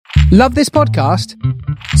Love this podcast?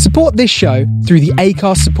 Support this show through the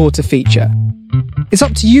Acast supporter feature. It's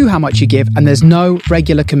up to you how much you give, and there's no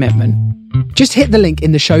regular commitment. Just hit the link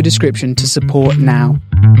in the show description to support now.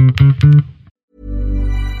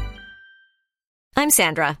 I'm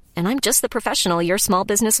Sandra, and I'm just the professional your small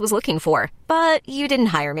business was looking for. But you didn't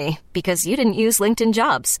hire me because you didn't use LinkedIn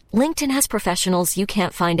Jobs. LinkedIn has professionals you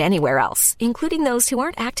can't find anywhere else, including those who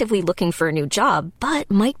aren't actively looking for a new job, but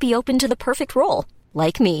might be open to the perfect role,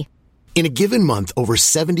 like me. In a given month, over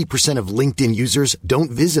 70% of LinkedIn users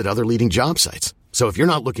don't visit other leading job sites. So if you're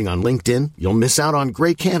not looking on LinkedIn, you'll miss out on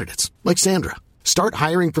great candidates like Sandra. Start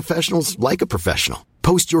hiring professionals like a professional.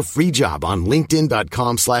 Post your free job on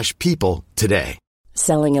linkedin.com/people today.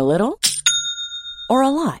 Selling a little or a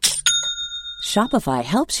lot? Shopify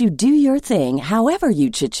helps you do your thing however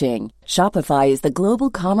you cha-ching. Shopify is the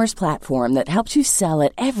global commerce platform that helps you sell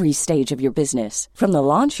at every stage of your business. From the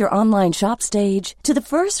launch your online shop stage to the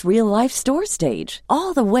first real-life store stage,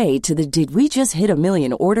 all the way to the did we just hit a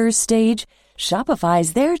million orders stage. Shopify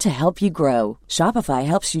is there to help you grow. Shopify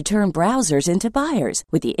helps you turn browsers into buyers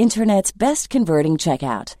with the internet's best converting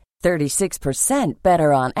checkout. 36%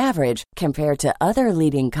 better on average compared to other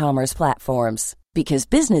leading commerce platforms. Because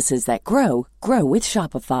businesses that grow, grow with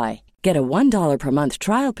Shopify. Get a $1 per month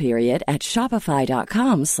trial period at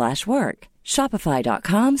shopify.com/work.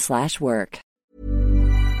 Shopify.com/work.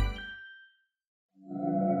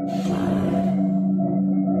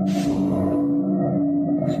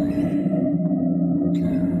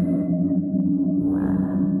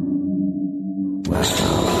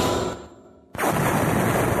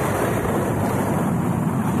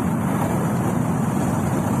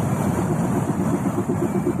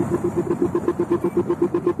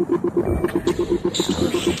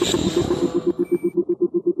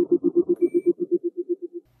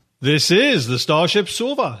 This is the Starship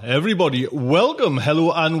Sofa. Everybody, welcome,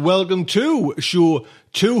 hello, and welcome to show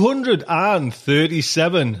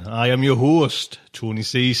 237. I am your host, Tony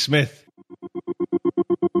C. Smith.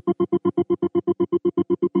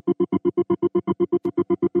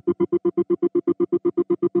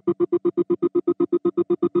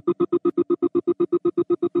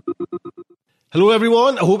 Hello,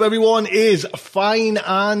 everyone. I hope everyone is fine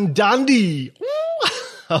and dandy.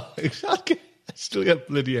 Exactly. I still get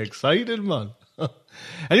bloody excited, man.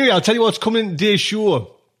 Anyway, I'll tell you what's coming in today's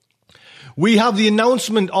show. We have the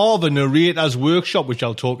announcement of a narrator's workshop, which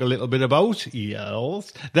I'll talk a little bit about.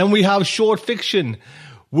 Yes. Then we have short fiction,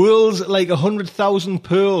 Worlds Like 100,000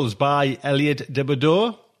 Pearls by Elliot de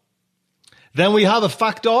Bordeaux. Then we have a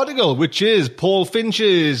fact article, which is Paul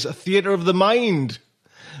Finch's Theatre of the Mind.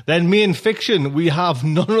 Then main fiction, we have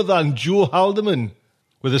none other than Joe Haldeman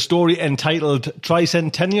with a story entitled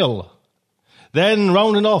Tricentennial. Then,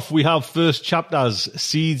 rounding off, we have first chapters,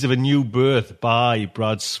 Seeds of a New Birth by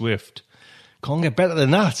Brad Swift. Can't get better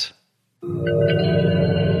than that.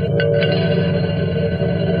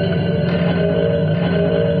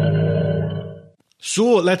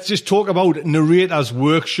 So, let's just talk about Narrator's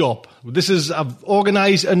Workshop. I've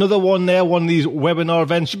organised another one there, one of these webinar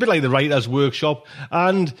events, a bit like the Writer's Workshop.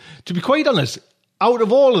 And to be quite honest, out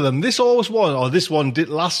of all of them, this one did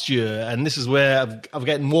last year, and this is where I'm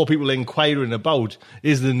getting more people inquiring about,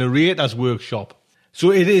 is the Narrator's Workshop.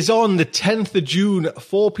 So it is on the 10th of June,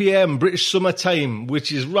 4 p.m. British Summer Time,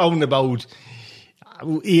 which is round about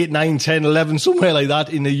 8, 9, 10, 11, somewhere like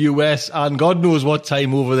that in the US, and God knows what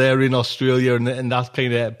time over there in Australia and that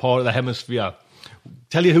kind of part of the hemisphere.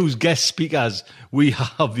 Tell you who's guest speakers. We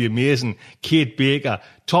have the amazing Kate Baker,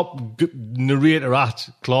 top narrator at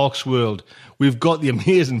Clarkesworld. We've got the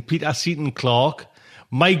amazing Peter Seaton Clark,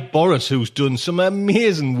 Mike Boris, who's done some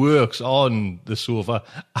amazing works on the sofa,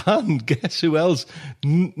 and guess who else?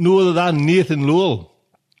 No other than Nathan Lowell,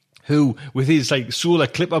 who, with his Solar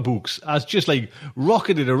Clipper books, has just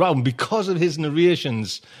rocketed around because of his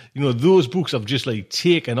narrations. You know, those books have just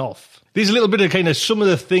taken off. There's a little bit of kind of some of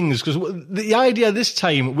the things, because the idea this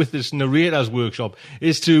time with this narrator's workshop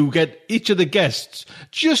is to get each of the guests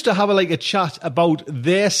just to have a chat about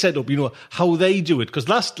their setup, you know, how they do it. Because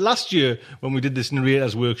last year when we did this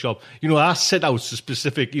narrator's workshop, you know, I set out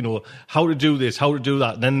specific, you know, how to do this, how to do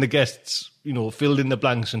that. And then the guests, you know, filled in the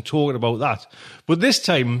blanks and talked about that. But this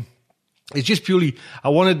time, it's just purely, I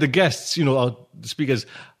wanted the guests, you know, the speakers,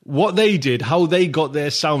 what they did, how they got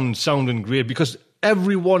their sounding great, because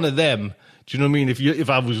every one of them, do you know what I mean? If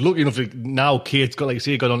I was lucky enough, now Kate's got,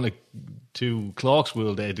 got on to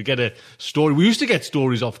Clarkesworld there to get a story. We used to get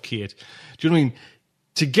stories off Kate. Do you know what I mean?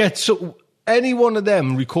 To get any one of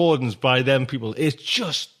them recordings by them people, it's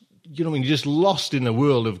just, you know what I mean? You're just lost in a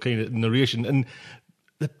world of kind of narration. And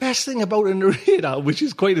the best thing about a narrator, which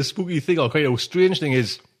is quite a spooky thing or quite a strange thing,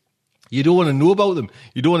 is You don't want to know about them.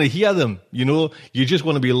 You don't want to hear them. You know, you just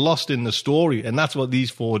want to be lost in the story. And that's what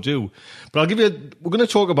these four do. But we're going to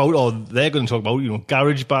talk about, or they're going to talk about,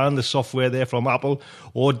 GarageBand, the software there from Apple,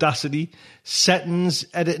 Audacity, settings,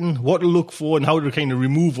 editing, what to look for, and how to kind of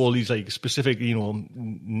remove all these like specific,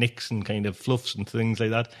 nicks and kind of fluffs and things like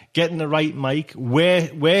that. Getting the right mic.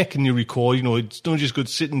 Where can you record? It's not just good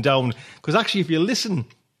sitting down. Because actually, if you listen,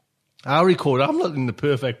 I record, I'm not in the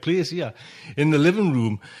perfect place here, in the living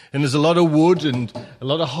room, and there's a lot of wood and a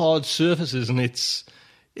lot of hard surfaces, and it's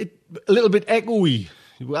a little bit echoey.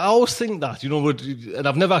 I always think that, and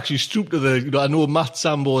I've never actually stooped to I know Matt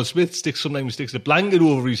Sanborn-Smith sometimes sticks a blanket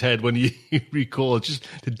over his head when he records, just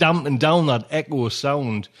to dampen down that echo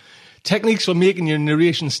sound. Techniques for making your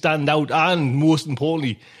narration stand out, and most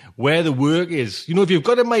importantly, where the work is. If you've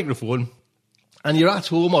got a microphone, and you're at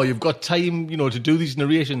home or you've got time, to do these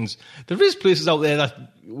narrations, there is places out there that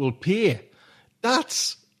will pay. They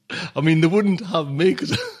wouldn't have me,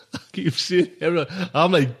 because I keep saying,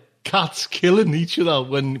 I'm like cats killing each other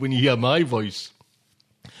when you hear my voice.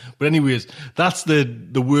 But anyways, that's the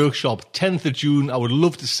workshop, 10th of June. I would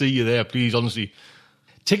love to see you there, please, honestly.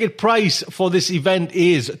 Ticket price for this event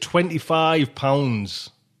is £25.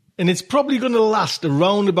 And it's probably going to last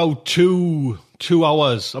around about 2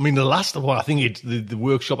 hours. The last one, I think the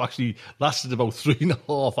workshop actually lasted about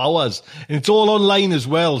 3.5 hours. And it's all online as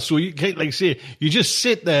well. So you can't, you just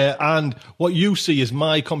sit there, and what you see is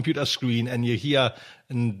my computer screen, and you hear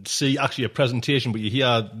and see actually a presentation, but you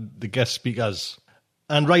hear the guest speakers.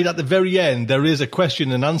 And right at the very end, there is a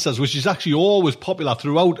question and answers, which is actually always popular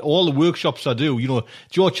throughout all the workshops I do.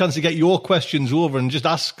 It's your chance to get your questions over and just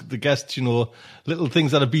ask the guests, little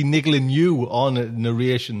things that have been niggling you on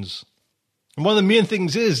narrations. And one of the main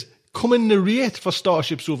things is come and narrate for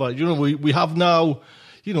Starship Sofa. We have now,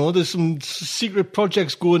 there's some secret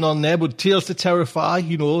projects going on there, but Tales to Terrify,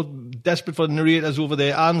 desperate for narrators over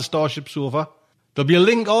there, and Starship Sofa. There'll be a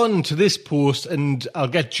link on to this post, and I'll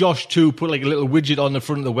get Josh to put like a little widget on the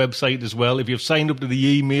front of the website as well. If you've signed up to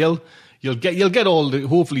the email, you'll get all the,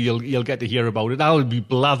 hopefully you'll get to hear about it. I'll be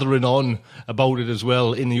blathering on about it as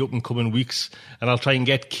well in the up and coming weeks, and I'll try and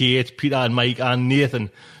get Kate, Peter and Mike and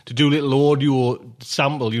Nathan to do a little audio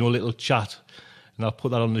sample, little chat, and I'll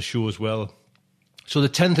put that on the show as well. So the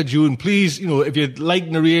 10th of June, please, if you like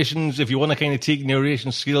narrations, if you want to kind of take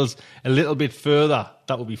narration skills a little bit further,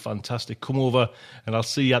 that would be fantastic. Come over and I'll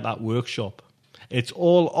see you at that workshop. It's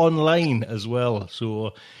all online as well.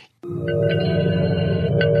 So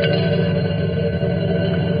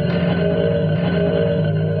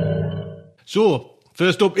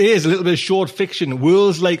first up is a little bit of short fiction,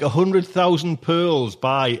 Worlds Like 100,000 Pearls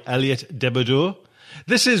by Elliot Debordeux.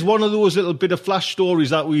 This is one of those little bit of flash stories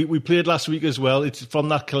that we played last week as well. It's from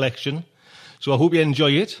that collection. So I hope you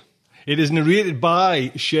enjoy it. It is narrated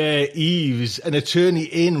by Cher Eves, an attorney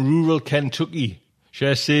in rural Kentucky.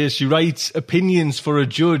 Cher says she writes opinions for a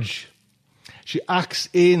judge. She acts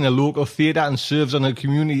in a local theatre and serves on her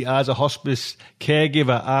community as a hospice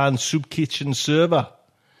caregiver and soup kitchen server.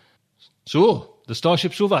 So, the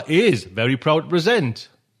Starship Sofa is very proud to present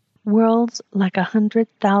Worlds Like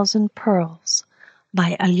 100,000 Pearls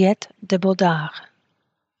by Elliot Debordeux.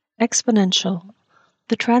 Exponential,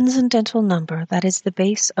 the transcendental number that is the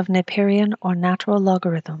base of Neperian or natural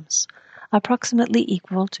logarithms, approximately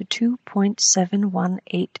equal to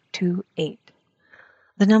 2.71828.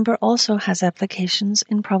 The number also has applications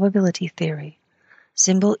in probability theory.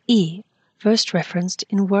 Symbol E, first referenced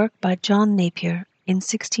in work by John Napier in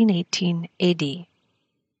 1618 AD.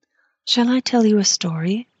 Shall I tell you a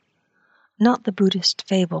story? Not the Buddhist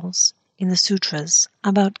fables in the sutras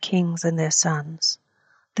about kings and their sons,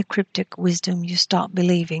 the cryptic wisdom you stopped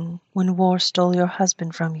believing when war stole your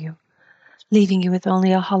husband from you, leaving you with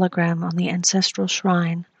only a hologram on the ancestral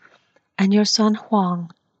shrine, and your son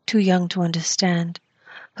Huang, too young to understand,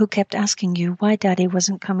 who kept asking you why Daddy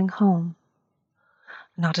wasn't coming home.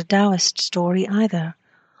 Not a Taoist story either,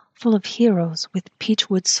 full of heroes with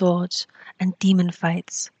peachwood swords and demon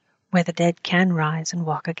fights, where the dead can rise and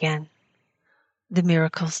walk again. The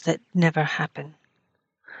miracles that never happen.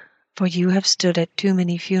 For you have stood at too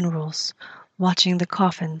many funerals, watching the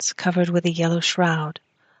coffins covered with a yellow shroud,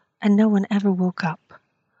 and no one ever woke up,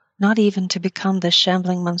 not even to become the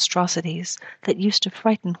shambling monstrosities that used to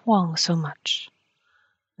frighten Huang so much.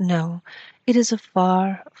 No, it is a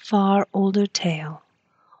far, far older tale,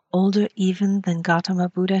 older even than Gautama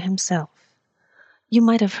Buddha himself. You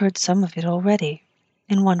might have heard some of it already,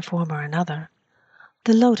 in one form or another.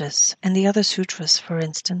 The Lotus and the other sutras, for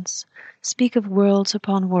instance, speak of worlds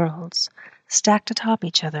upon worlds, stacked atop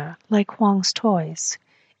each other like Huang's toys,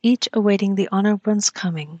 each awaiting the honored one's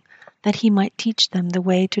coming, that he might teach them the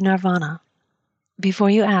way to Nirvana. Before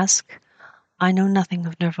you ask, I know nothing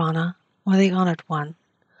of Nirvana or the Honored One.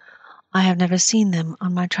 I have never seen them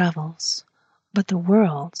on my travels, but the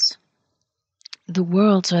worlds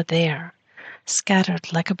are there,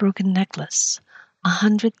 scattered like a broken necklace,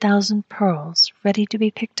 100,000 pearls ready to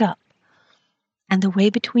be picked up, and the way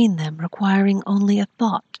between them requiring only a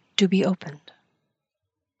thought to be opened.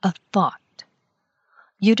 A thought.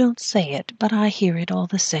 You don't say it, but I hear it all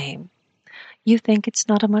the same. You think it's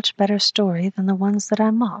not a much better story than the ones that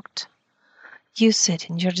I mocked. You sit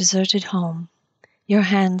in your deserted home, your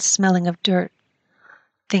hands smelling of dirt,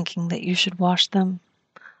 thinking that you should wash them,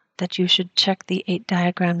 that you should check the 8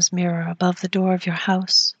 diagrams mirror above the door of your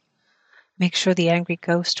house, make sure the angry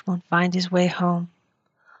ghost won't find his way home,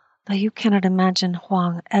 though you cannot imagine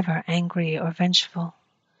Huang ever angry or vengeful,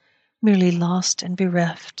 merely lost and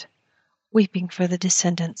bereft, weeping for the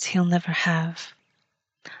descendants he'll never have.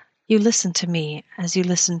 You listen to me as you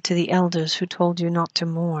listened to the elders who told you not to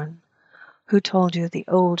mourn, who told you the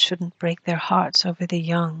old shouldn't break their hearts over the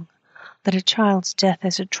young, that a child's death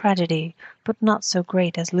is a tragedy, but not so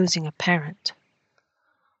great as losing a parent.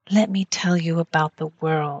 Let me tell you about the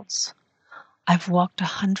worlds. I've walked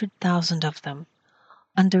 100,000 of them,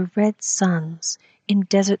 under red suns, in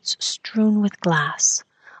deserts strewn with glass,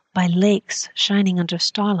 by lakes shining under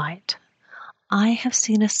starlight. I have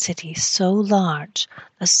seen a city so large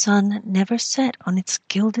the sun never set on its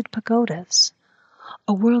gilded pagodas,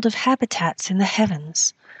 a world of habitats in the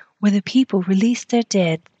heavens, where the people released their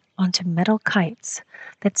dead onto metal kites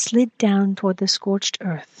that slid down toward the scorched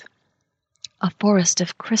earth, a forest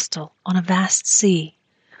of crystal on a vast sea,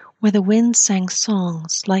 where the wind sang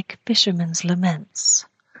songs like fishermen's laments.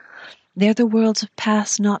 They're the worlds of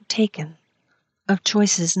paths not taken, of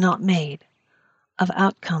choices not made, of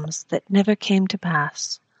outcomes that never came to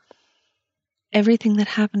pass. Everything that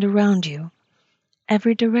happened around you,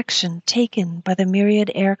 every direction taken by the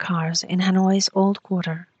myriad air cars in Hanoi's old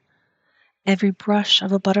quarter, every brush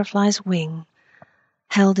of a butterfly's wing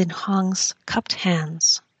held in Huang's cupped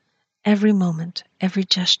hands, every moment, every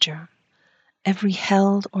gesture, every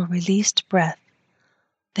held or released breath,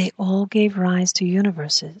 they all gave rise to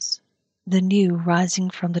universes, the new rising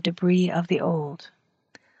from the debris of the old.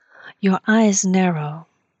 Your eyes narrow.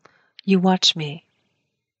 You watch me.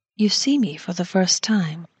 You see me for the first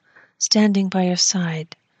time, standing by your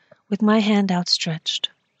side, with my hand outstretched,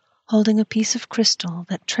 holding a piece of crystal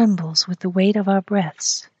that trembles with the weight of our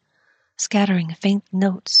breaths, scattering faint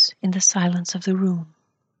notes in the silence of the room.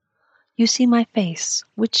 You see my face,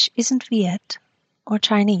 which isn't Viet, or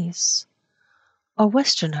Chinese, or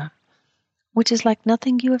Westerner, which is like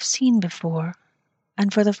nothing you have seen before,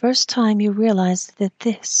 and for the first time you realize that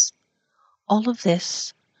this, all of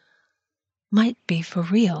this, might be for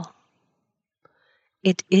real.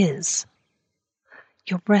 It is.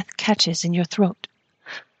 Your breath catches in your throat,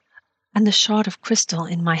 and the shard of crystal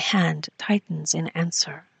in my hand tightens in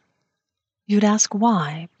answer. You'd ask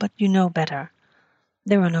why, but you know better.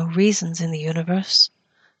 There are no reasons in the universe,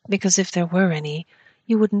 because if there were any,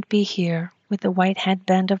 you wouldn't be here with the white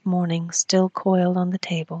headband of mourning still coiled on the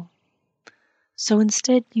table. So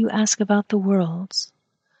instead you ask about the worlds.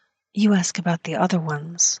 You ask about the other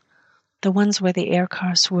ones, the ones where the air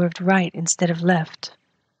car swerved right instead of left,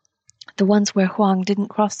 the ones where Huang didn't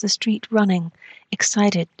cross the street running,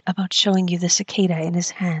 excited about showing you the cicada in his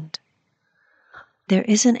hand. There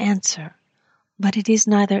is an answer, but it is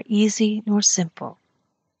neither easy nor simple.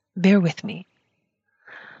 Bear with me.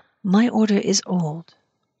 My order is old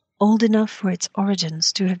enough for its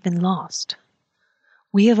origins to have been lost.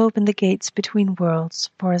 We have opened the gates between worlds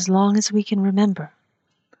for as long as we can remember,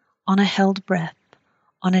 on a held breath,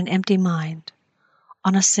 on an empty mind,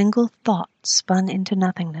 on a single thought spun into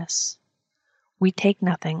nothingness. We take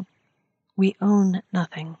nothing. We own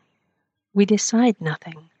nothing. We decide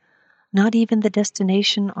nothing, not even the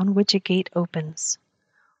destination on which a gate opens.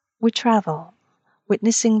 We travel,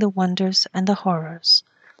 witnessing the wonders and the horrors,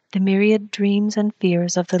 the myriad dreams and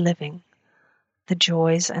fears of the living, the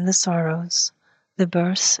joys and the sorrows, the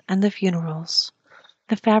births and the funerals,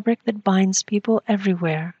 the fabric that binds people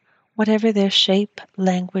everywhere, whatever their shape,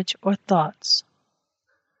 language, or thoughts.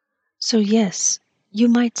 So yes, you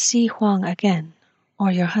might see Huang again,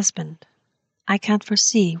 or your husband. I can't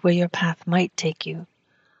foresee where your path might take you.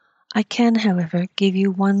 I can, however, give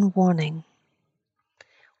you one warning.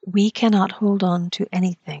 We cannot hold on to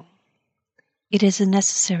anything. It is a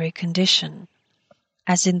necessary condition.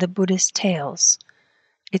 As in the Buddhist tales,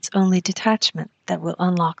 it's only detachment that will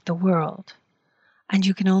unlock the world, and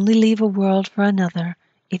you can only leave a world for another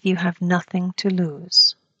if you have nothing to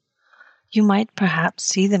lose. You might perhaps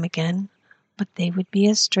see them again, but they would be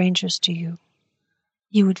as strangers to you.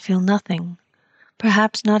 You would feel nothing,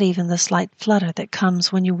 perhaps not even the slight flutter that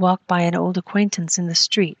comes when you walk by an old acquaintance in the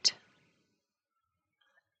street.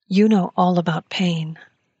 You know all about pain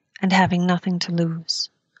and having nothing to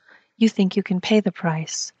lose. You think you can pay the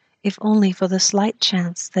price, if only for the slight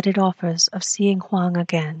chance that it offers of seeing Huang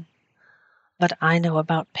again. But I know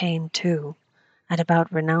about pain too, and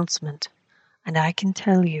about renouncement, and I can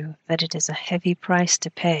tell you that it is a heavy price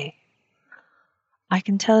to pay. I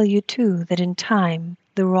can tell you too that in time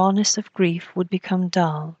the rawness of grief would become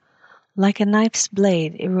dull, like a knife's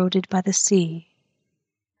blade eroded by the sea.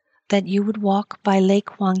 That you would walk by Lake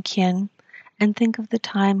Huangqian and think of the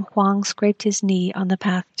time Huang scraped his knee on the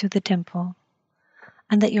path to the temple,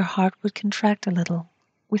 and that your heart would contract a little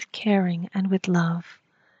with caring and with love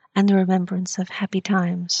and the remembrance of happy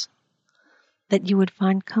times. That you would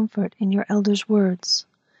find comfort in your elders' words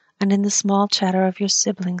and in the small chatter of your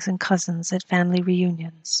siblings and cousins at family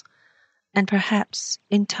reunions, and perhaps,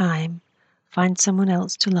 in time, find someone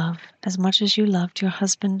else to love as much as you loved your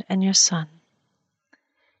husband and your son.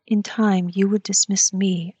 In time you would dismiss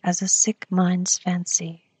me as a sick mind's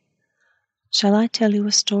fancy. Shall I tell you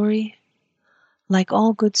a story? Like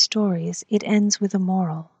all good stories, it ends with a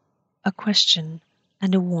moral, a question,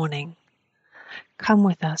 and a warning. Come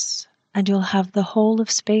with us, and you'll have the whole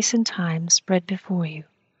of space and time spread before you,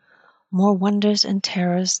 more wonders and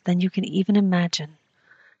terrors than you can even imagine,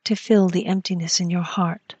 to fill the emptiness in your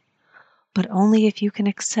heart, but only if you can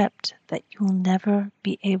accept that you'll never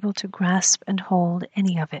be able to grasp and hold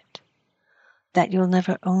any of it, that you'll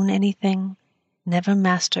never own anything, never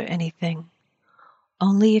master anything,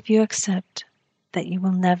 only if you accept that you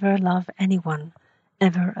will never love anyone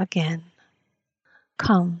ever again.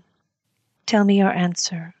 Come, tell me your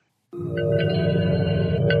answer.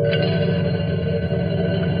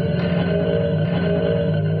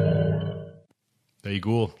 There you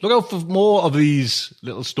go. Look out for more of these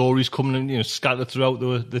little stories coming in, scattered throughout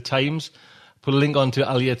the Times. Put a link onto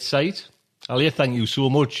Elliot's site. Elliot, thank you so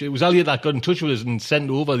much. It was Elliot that got in touch with us and sent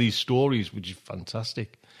over these stories, which is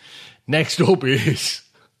fantastic. Next up is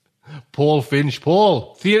Paul Finch.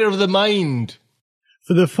 Paul, Theatre of the Mind.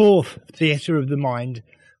 For the fourth Theatre of the Mind,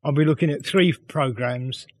 I'll be looking at 3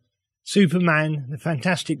 programmes: Superman, The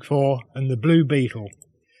Fantastic Four and The Blue Beetle.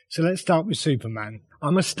 So let's start with Superman. I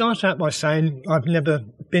must start out by saying I've never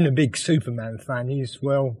been a big Superman fan. He's,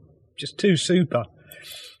 well, just too super.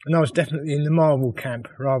 And I was definitely in the Marvel camp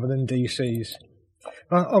rather than DC's.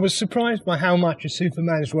 I was surprised by how much of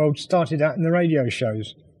Superman's world started out in the radio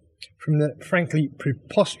shows. From the frankly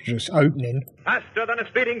preposterous opening. Faster than a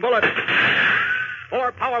speeding bullet.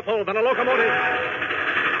 More powerful than a locomotive.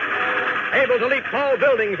 Able to leap tall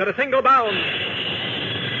buildings at a single bound.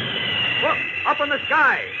 Look, up in the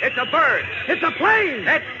sky. It's a bird. It's a plane.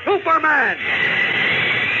 It's Superman.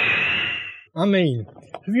 I mean,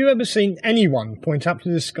 have you ever seen anyone point up to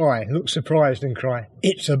the sky, look surprised and cry,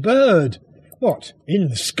 "It's a bird"? What, in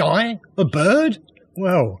the sky? A bird?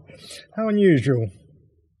 Well, how unusual.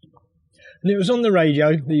 And it was on the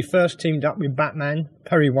radio that he first teamed up with Batman,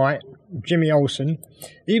 Perry White, Jimmy Olsen.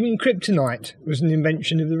 Even Kryptonite was an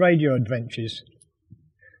invention of the radio adventures.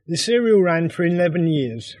 The serial ran for 11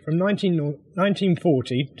 years, from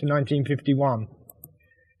 1940 to 1951.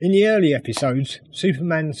 In the early episodes,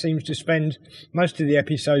 Superman seems to spend most of the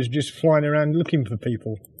episodes just flying around looking for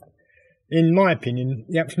people. In my opinion,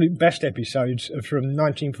 the absolute best episodes are from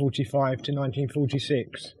 1945 to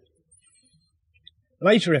 1946.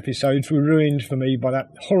 Later episodes were ruined for me by that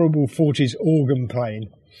horrible 40s organ playing,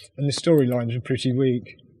 and the storylines were pretty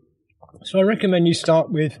weak. So I recommend you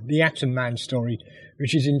start with the Atom Man story,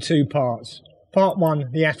 which is in 2 parts. Part 1,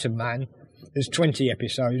 The Atom Man, there's 20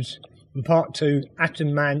 episodes, and Part 2,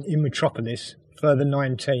 Atom Man in Metropolis, further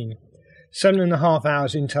 19. 7.5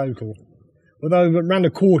 hours in total, although around a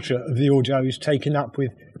quarter of the audio is taken up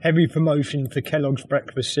with heavy promotion for Kellogg's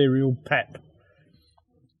breakfast cereal Pep.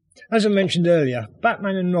 As I mentioned earlier,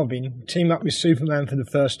 Batman and Robin team up with Superman for the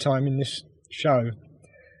first time in this show,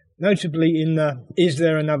 notably in the Is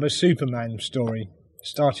There Another Superman story,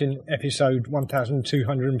 starting episode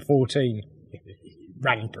 1214.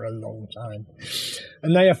 Ran for a long time.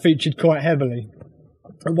 And they are featured quite heavily.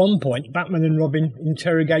 At one point, Batman and Robin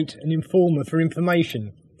interrogate an informer for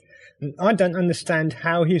information. And I don't understand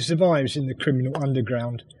how he survives in the criminal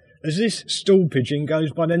underground, as this stool pigeon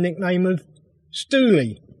goes by the nickname of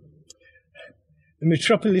Stoolie. The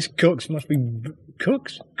Metropolis crooks must be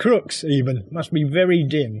very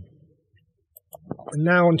dim. And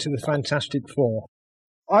now on to the Fantastic Four.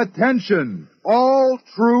 Attention, all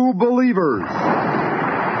true believers.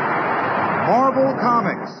 Marvel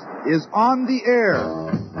Comics is on the air.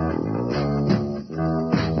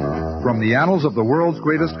 From the annals of the world's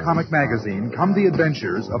greatest comic magazine come the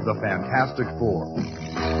adventures of the Fantastic Four.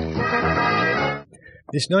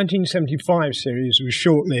 This 1975 series was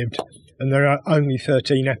short-lived, and there are only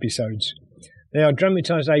 13 episodes. They are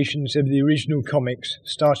dramatisations of the original comics,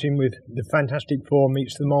 starting with The Fantastic Four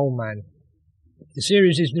meets the Mole Man. The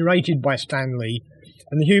series is narrated by Stan Lee,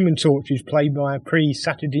 and the Human Torch is played by a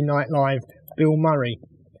pre-Saturday Night Live Bill Murray.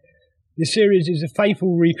 The series is a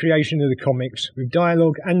faithful recreation of the comics, with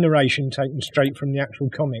dialogue and narration taken straight from the actual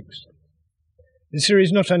comics. The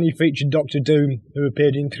series not only featured Doctor Doom, who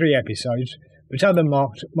appeared in 3 episodes, but other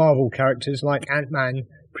Marvel characters like Ant-Man,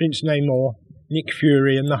 Prince Namor, Nick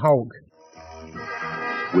Fury and the Hulk.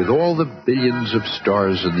 With all the billions of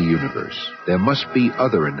stars in the universe, there must be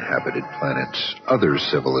other inhabited planets, other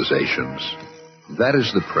civilizations. That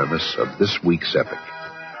is the premise of this week's epic.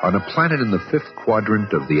 On a planet in the 5th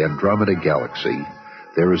quadrant of the Andromeda Galaxy,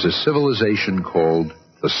 there is a civilization called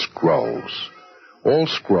the Skrulls. All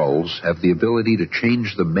Skrulls have the ability to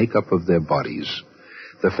change the makeup of their bodies.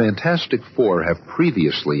 The Fantastic Four have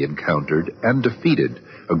previously encountered and defeated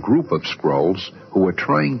a group of Skrulls who are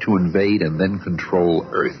trying to invade and then control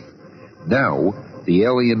Earth. Now, the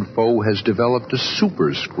alien foe has developed a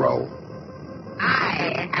Super Skrull.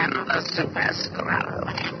 I am the Super Skrull.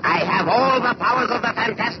 I have all the powers of the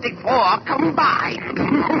Fantastic Four combined.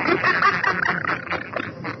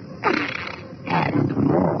 And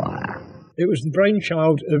more. It was the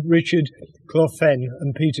brainchild of Richard Clofan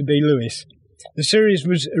and Peter B. Lewis. The series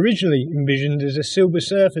was originally envisioned as a Silver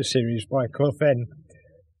Surfer series by Clofan.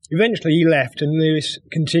 Eventually he left, and Lewis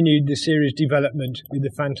continued the series development with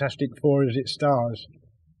the Fantastic Four as its stars.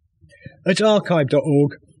 At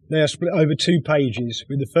archive.org, they are split over 2 pages,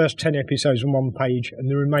 with the first 10 episodes on one page and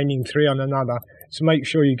the remaining 3 on another, so make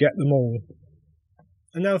sure you get them all.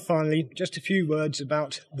 And now finally, just a few words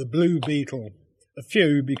about the Blue Beetle. A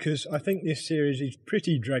few, because I think this series is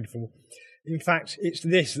pretty dreadful. In fact, it's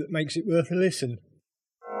this that makes it worth a listen.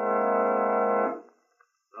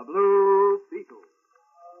 The Blue Beetle.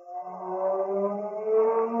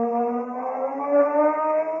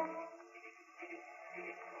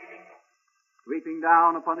 Sweeping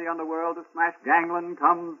down upon the underworld to smash gangland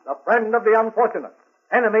comes the friend of the unfortunate,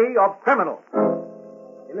 enemy of criminals.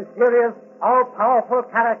 A mysterious, all-powerful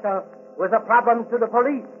character was a problem to the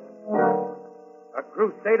police. A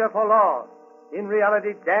crusader for law. In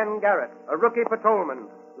reality, Dan Garrett, a rookie patrolman,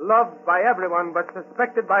 loved by everyone but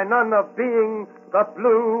suspected by none of being the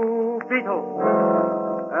Blue Beetle.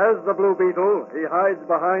 As the Blue Beetle, he hides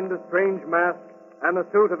behind a strange mask and a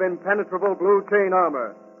suit of impenetrable blue chain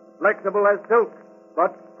armor. Flexible as silk,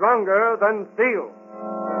 but stronger than steel.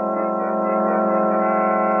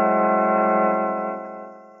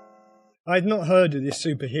 I had not heard of this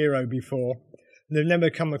superhero before, and have never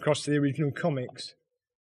come across the original comics.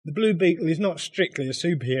 The Blue Beetle is not strictly a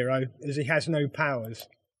superhero, as he has no powers.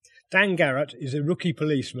 Dan Garrett is a rookie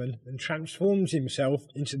policeman and transforms himself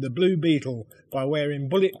into the Blue Beetle by wearing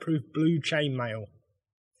bulletproof blue chainmail.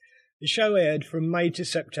 The show aired from May to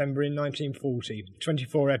September in 1940,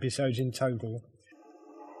 24 episodes in total.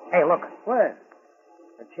 Hey, look. Where?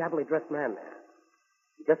 A shabbily dressed man there.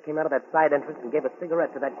 He just came out of that side entrance and gave a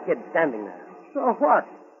cigarette to that kid standing there. So what?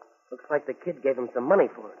 Looks like the kid gave him some money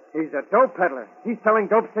for it. He's a dope peddler. He's selling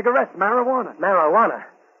dope cigarettes, marijuana. Marijuana?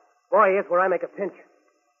 Boy, here's where I make a pinch.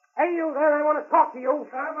 Hey, you there, I want to talk to you.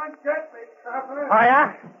 Come on, get me, Stopper. Oh,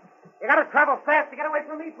 yeah? You gotta travel fast to get away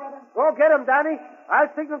from me, brother. Go get him, Danny. I'll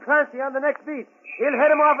signal Clancy on the next beat. He'll head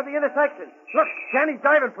him off at the intersection. Look, Danny's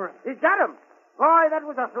diving for him. He's got him. Boy, that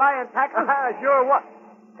was a flying tackle. Sure what?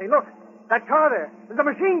 Hey, look, that car there. There's a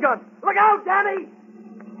machine gun. Look out, Danny!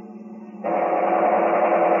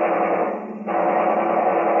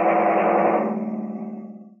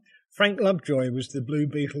 Frank Lovejoy was the Blue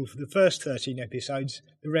Beetle for the first 13 episodes,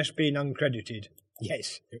 the rest being uncredited.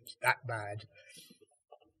 Yes, it's that bad.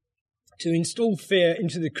 To install fear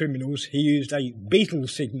into the criminals, he used a beetle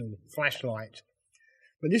signal flashlight.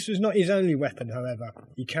 But this was not his only weapon, however.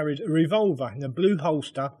 He carried a revolver in a blue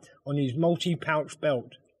holster on his multi-pouch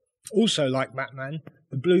belt. Also, like Batman,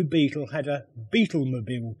 the Blue Beetle had a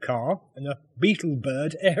Beetlemobile car and a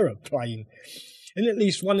Beetlebird aeroplane. In at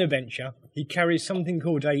least one adventure, he carries something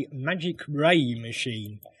called a magic ray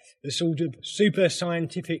machine, a sort of super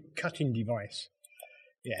scientific cutting device.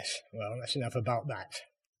 Yes, well, that's enough about that.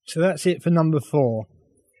 So that's it for number 4.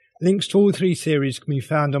 Links to all 3 series can be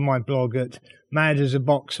found on my blog at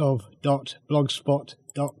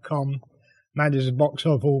madasaboxof.blogspot.com.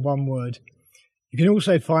 Madasaboxof, all one word. You can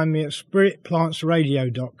also find me at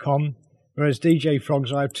spiritplantsradio.com, whereas DJ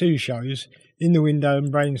Frogs I have 2 shows, In the Window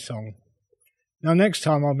and Brainsong. Now next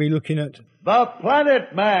time I'll be looking at the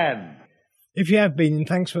Planet Man. If you have been,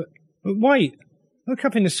 thanks for... But wait, look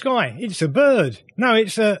up in the sky. It's a bird. No,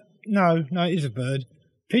 it's a... No, it is a bird.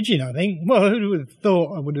 Pigeon, I think. Well, who would have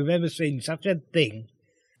thought I would have ever seen such a thing?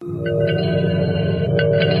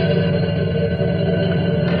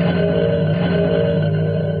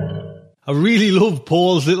 I really love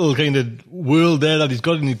Paul's little kind of world there that he's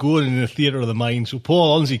got going in the theatre of the mind. So,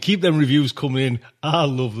 Paul, honestly, keep them reviews coming in. I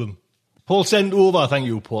love them. Paul sent over, thank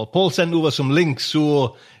you, Paul. Paul sent over some links,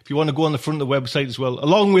 so if you want to go on the front of the website as well,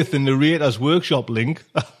 along with the Narrator's Workshop link,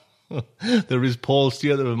 there is Paul's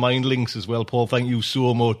Theatre of Mind links as well. Paul, thank you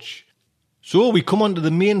so much. So we come on to the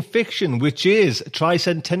main fiction, which is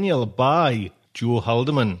Tricentennial by Joe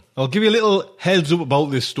Haldeman. I'll give you a little heads up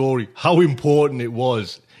about this story, how important it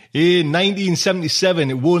was. In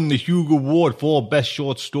 1977, it won the Hugo Award for Best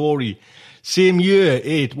Short Story. Same year,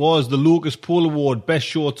 it was the Locust Pole Award. Best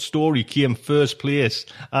Short Story came first place,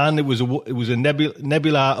 and it was a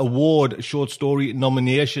Nebula Award short story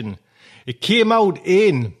nomination. It came out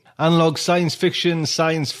in Analog Science Fiction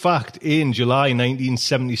Science Fact in July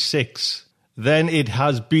 1976. Then it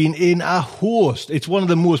has been in a host. It's one of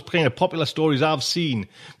the most kind of popular stories I've seen,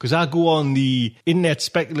 because I go on the Internet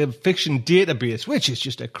Speculative Fiction database, which is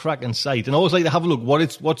just a cracking site, and I always like to have a look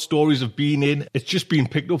what stories have been in. It's just been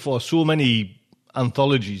picked up for so many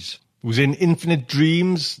anthologies. It was in Infinite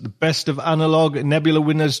Dreams, The Best of Analog, Nebula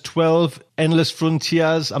Winners 12, Endless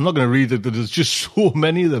Frontiers. I'm not going to read it, but there's just so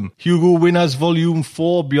many of them. Hugo Winners Volume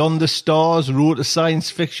 4, Beyond the Stars, Road to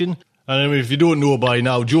Science Fiction. And I mean, if you don't know by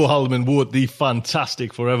now, Joe Haldeman wrote the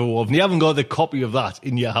fantastic Forever Wolf, and you haven't got the copy of that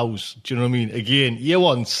in your house. Do you know what I mean? Again, year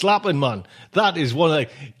one, slapping, man. That is one of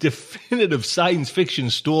the definitive science fiction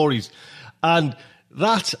stories. And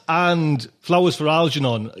that and Flowers for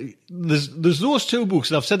Algernon, there's those two books,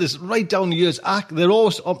 and I've said this right down the years, they're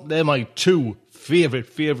always up there, my two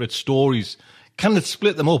favourite stories. Can it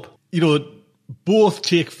split them up? You know, both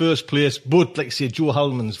take first place, but like I say, Joe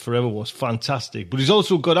Haldeman's Forever was fantastic. But he's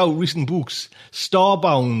also got out recent books,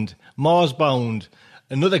 Starbound, Marsbound.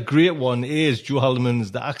 Another great one is Joe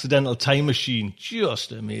Haldeman's The Accidental Time Machine.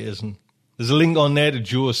 Just amazing. There's a link on there to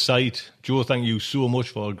Joe's site. Joe, thank you so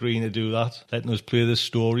much for agreeing to do that, letting us play this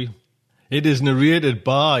story. It is narrated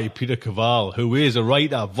by Peter Cavall, who is a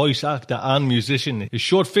writer, voice actor and musician. His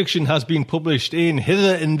short fiction has been published in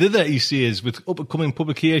Hither and Thither, he says, with upcoming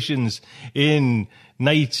publications in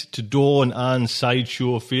Night to Dawn and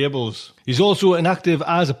Sideshow Fables. He's also an active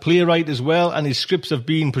as a playwright as well, and his scripts have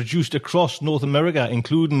been produced across North America,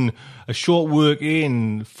 including a short work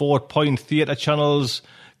in Fort Point Theatre Channel's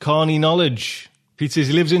Carney Knowledge. Pete says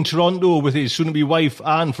he lives in Toronto with his soon-to-be wife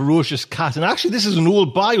and ferocious cat. And actually, this is an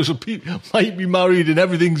old bio, so Pete might be married and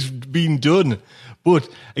everything's been done. But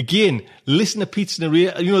again, listen to Pete's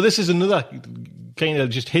narration. You know, this is another kind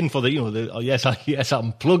of just hint for yes,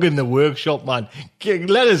 I'm plugging the workshop, man.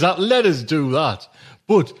 Let us do that.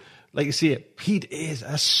 But like I say, Pete is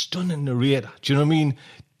a stunning narrator. Do you know what I mean?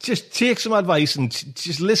 Just take some advice and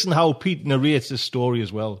just listen how Pete narrates this story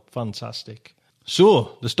as well. Fantastic.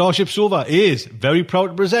 So, the Starship Sova is very proud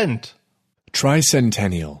to present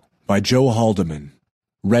Tricentennial by Joe Haldeman,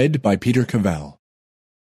 read by Peter Cavall.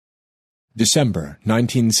 December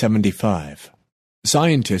 1975.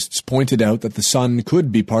 Scientists pointed out that the Sun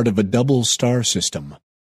could be part of a double star system.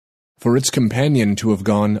 For its companion to have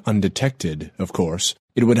gone undetected, of course,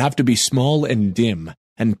 it would have to be small and dim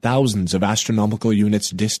and thousands of astronomical units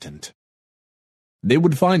distant. They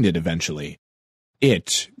would find it eventually.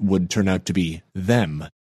 It would turn out to be them,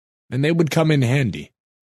 and they would come in handy.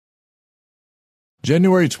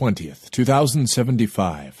 January 20th,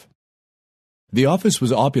 2075. The office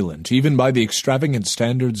was opulent even by the extravagant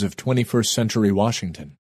standards of 21st century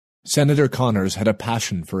Washington. Senator Connors had a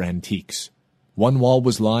passion for antiques. One wall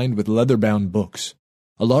was lined with leather-bound books.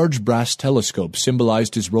 A large brass telescope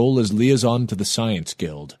symbolized his role as liaison to the Science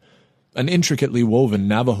Guild. An intricately woven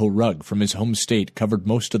Navajo rug from his home state covered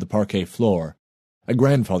most of the parquet floor. A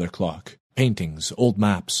grandfather clock, paintings, old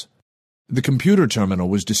maps. The computer terminal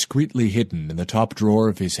was discreetly hidden in the top drawer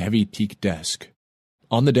of his heavy teak desk.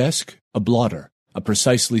 On the desk, a blotter, a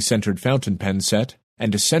precisely centered fountain pen set,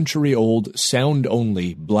 and a century-old,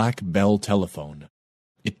 sound-only Black Bell telephone.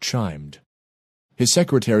 It chimed. His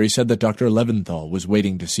secretary said that Dr. Leventhal was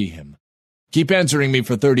waiting to see him. "Keep answering me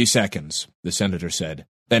for 30 seconds, the senator said.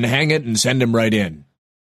 "Then hang it and send him right in."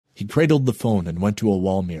 He cradled the phone and went to a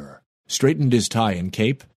wall mirror, straightened his tie and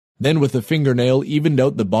cape, then with a fingernail evened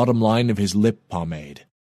out the bottom line of his lip pomade,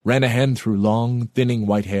 ran a hand through long, thinning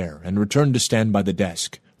white hair, and returned to stand by the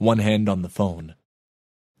desk, one hand on the phone.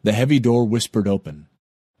 The heavy door whispered open.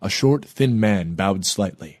 A short, thin man bowed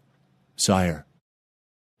slightly. "Sire."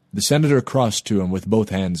 The senator crossed to him with both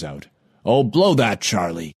hands out. "Oh, blow that,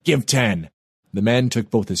 Charlie. Give 10. The man took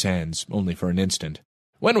both his hands, only for an instant.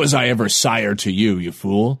 "When was I ever sire to you, you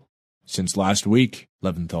fool?" "Since last week,"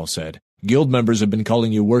 Leventhal said. "Guild members have been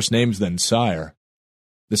calling you worse names than sire."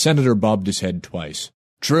 The senator bobbed his head twice.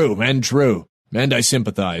 True, and I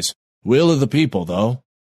sympathize. Will of the people, though."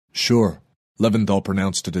 "Sure," Leventhal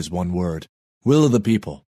pronounced it as one word. "Will of the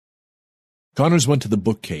people." Connors went to the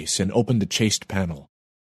bookcase and opened a chased panel.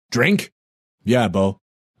 "Drink?" "Yeah, Bo."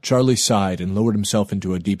 Charlie sighed and lowered himself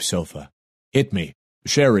into a deep sofa. "Hit me.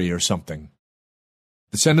 Sherry or something."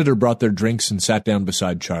 The senator brought their drinks and sat down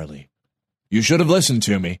beside Charlie. "You should have listened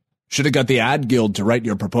to me. Should have got the ad guild to write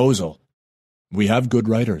your proposal." "We have good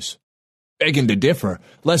writers." "Begging to differ.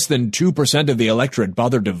 Less than 2% of the electorate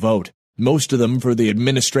bothered to vote, most of them for the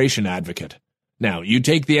administration advocate. Now, you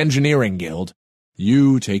take the engineering guild.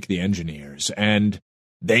 You take the engineers, and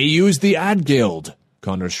they use the ad guild,"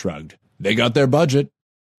 Connors shrugged. "They got their budget.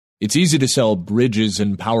 It's easy to sell bridges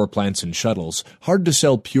and power plants and shuttles, hard to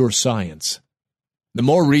sell pure science. The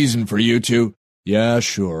more reason for you to—" "Yeah,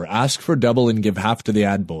 sure. Ask for double and give half to the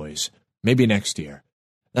ad boys. Maybe next year.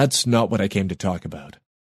 That's not what I came to talk about."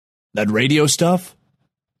 "That radio stuff?"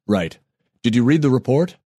 "Right. Did you read the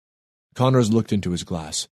report?" Connors looked into his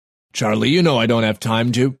glass. "Charlie, you know I don't have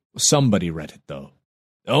time to—" "Somebody read it, though."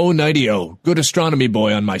 "Oh, Nighty-O, good astronomy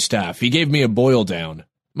boy on my staff. He gave me a boil down.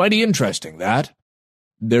 Mighty interesting, that."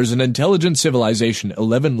 "There's an intelligent civilization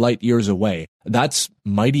 11 light years away. That's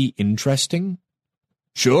mighty interesting?"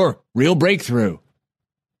 "Sure, real breakthrough."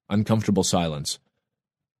 Uncomfortable silence.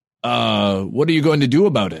 What are you going to do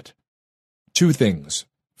about it?" "Two things.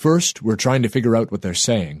 First, we're trying to figure out what they're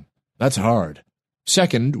saying. That's hard.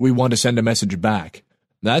 Second, we want to send a message back.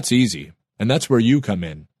 That's easy, and that's where you come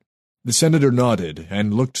in." The senator nodded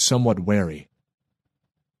and looked somewhat wary.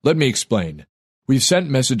 "Let me explain. We've sent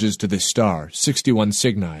messages to this star, 61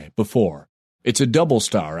 Cygni, before. It's a double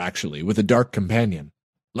star, actually, with a dark companion."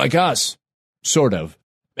 "Like us?" "Sort of.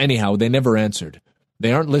 Anyhow, they never answered.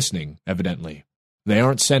 They aren't listening, evidently. They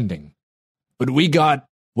aren't sending." "But we got—"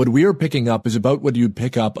 "What we're picking up is about what you'd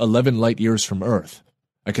pick up 11 light years from Earth.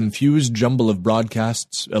 A confused jumble of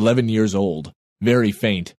broadcasts, 11 years old, very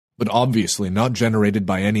faint, but obviously not generated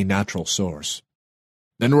by any natural source."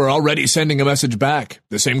 "Then we're already sending a message back,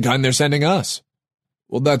 the same kind they're sending us."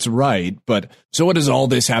 "Well, that's right, but so what does all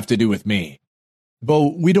this have to do with me?"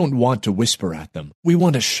 "Bo, we don't want to whisper at them. We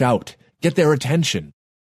want to shout, get their attention."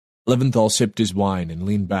 Leventhal sipped his wine and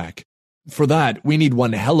leaned back. "For that, we need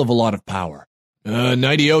one hell of a lot of power."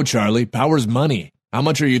 Nighty-O, Charlie. Power's money. How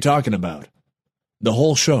much are you talking about?" "The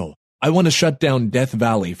whole show. I want to shut down Death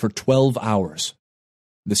Valley for 12 hours.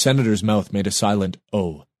 The senator's mouth made a silent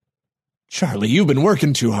 "oh." "Charlie, you've been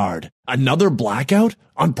working too hard. Another blackout?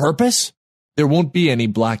 On purpose?" "There won't be any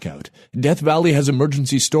blackout. Death Valley has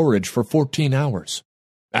emergency storage for 14 hours.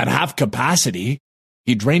 "At half capacity?"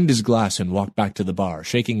 He drained his glass and walked back to the bar,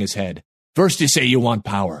 shaking his head. "First you say you want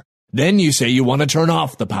power. Then you say you want to turn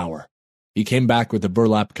off the power." He came back with a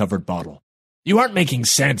burlap-covered bottle. "You aren't making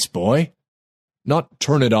sense, boy." "Not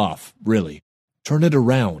turn it off, really. Turn it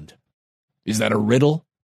around." "Is that a riddle?"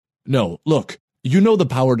 "No, look, you know the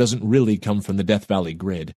power doesn't really come from the Death Valley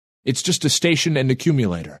grid. It's just a station and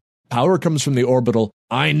accumulator. Power comes from the orbital—"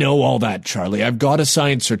 "I know all that, Charlie. I've got a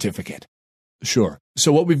science certificate." "Sure.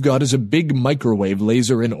 So what we've got is a big microwave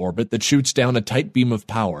laser in orbit that shoots down a tight beam of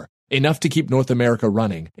power. Enough to keep North America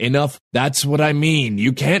running. Enough—" "That's what I mean.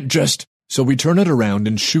 You can't just—" "So we turn it around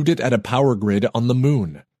and shoot it at a power grid on the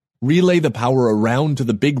moon. Relay the power around to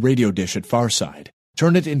the big radio dish at Farside.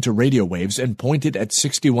 Turn it into radio waves and point it at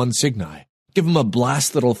 61 Cygni. Give them a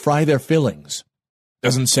blast that'll fry their fillings."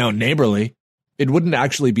 "Doesn't sound neighborly." "It wouldn't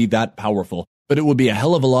actually be that powerful, but it would be a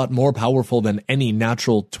hell of a lot more powerful than any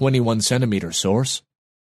natural 21-centimeter source."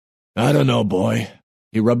 "I don't know, boy."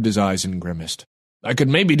 He rubbed his eyes and grimaced. "I could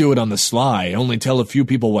maybe do it on the sly, only tell a few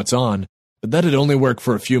people what's on, but that'd only work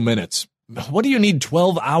for a few minutes. What do you need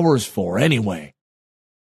 12 hours for, anyway?"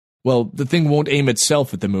 "Well, the thing won't aim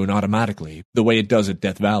itself at the moon automatically, the way it does at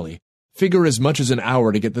Death Valley. Figure as much as an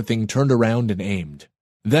hour to get the thing turned around and aimed.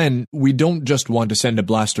 Then, we don't just want to send a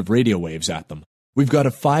blast of radio waves at them. We've got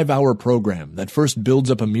a 5-hour program that first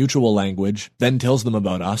builds up a mutual language, then tells them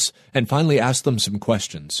about us, and finally asks them some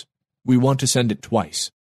questions. We want to send it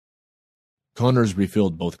twice." Connors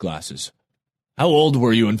refilled both glasses. "How old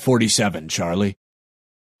were you in 47, Charlie?"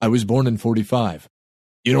 "I was born in 45.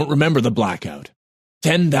 "You don't remember the blackout?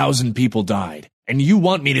 10,000 people died, and you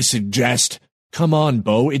want me to suggest—" "Come on,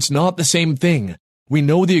 Bo, it's not the same thing. We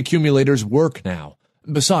know the accumulators work now.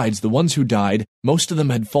 Besides, the ones who died, most of them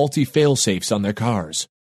had faulty fail-safes on their cars.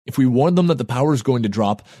 If we warn them that the power's going to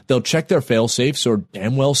drop, they'll check their fail-safes or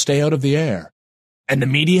damn well stay out of the air. And the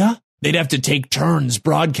media? They'd have to take turns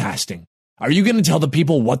broadcasting. Are you going to tell the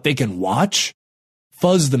people what they can watch?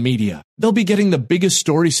 Fuzz the media. They'll be getting the biggest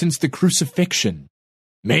story since the crucifixion.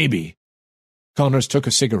 Maybe. Connors took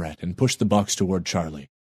a cigarette and pushed the box toward Charlie.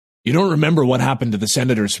 You don't remember what happened to the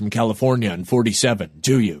senators from California in 47,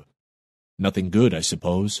 do you? Nothing good, I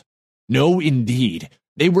suppose. No, indeed.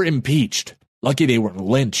 They were impeached. Lucky they weren't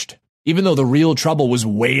lynched, even though the real trouble was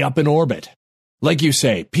way up in orbit. Like you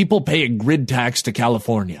say, people pay a grid tax to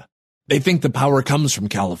California. They think the power comes from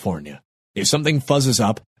California. If something fuzzes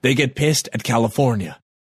up, they get pissed at California.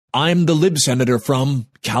 I'm the lib senator from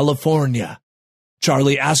California.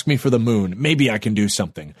 Charlie, ask me for the moon. Maybe I can do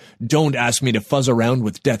something. Don't ask me to fuzz around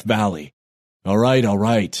with Death Valley. All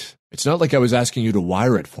right. It's not like I was asking you to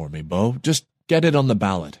wire it for me, Bo. Just get it on the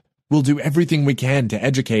ballot. We'll do everything we can to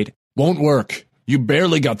educate. Won't work. You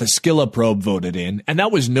barely got the Skilla probe voted in, and that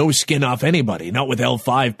was no skin off anybody, not with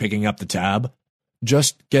L5 picking up the tab.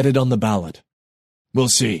 Just get it on the ballot. We'll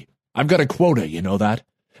see. I've got a quota, you know that?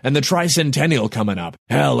 And the tricentennial coming up.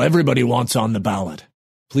 Hell, everybody wants on the ballot.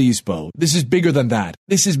 Please, Bo, this is bigger than that.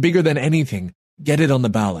 This is bigger than anything. Get it on the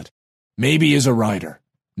ballot. Maybe as a rider.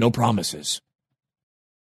 No promises.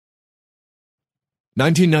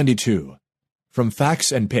 1992. From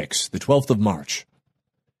Facts and Pics, the 12th of March.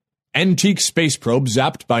 Antique space probe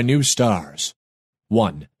zapped by new stars.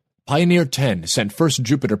 1. Pioneer 10 sent first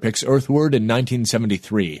Jupiter pics earthward in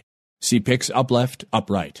 1973. See pics up left, up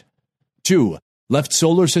right. 2. Left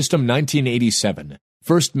solar system 1987.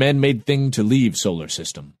 First man-made thing to leave solar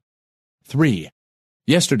system. 3.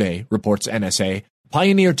 Yesterday, reports NSA,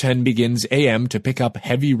 Pioneer 10 begins AM to pick up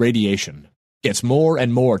heavy radiation. Gets more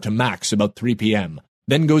and more to max about 3 p.m.,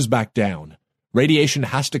 then goes back down. Radiation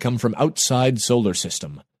has to come from outside solar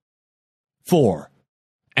system. 4.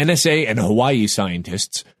 NSA and Hawaii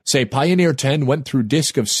scientists say Pioneer 10 went through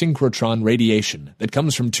disk of synchrotron radiation that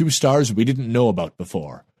comes from 2 stars we didn't know about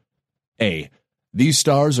before. A. These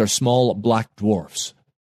stars are small black dwarfs.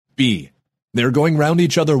 B. They're going round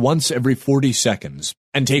each other once every 40 seconds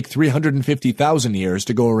and take 350,000 years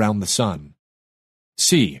to go around the sun.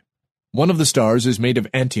 C. One of the stars is made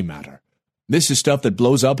of antimatter. This is stuff that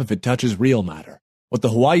blows up if it touches real matter. What the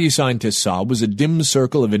Hawaii scientists saw was a dim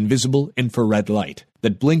circle of invisible infrared light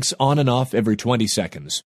that blinks on and off every 20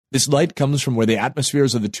 seconds. This light comes from where the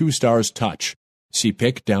atmospheres of the 2 stars touch. See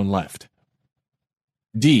pic down left.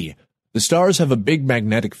 D. The stars have a big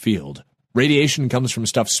magnetic field. Radiation comes from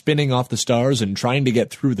stuff spinning off the stars and trying to get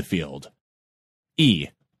through the field. E.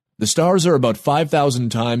 The stars are about 5,000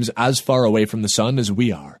 times as far away from the sun as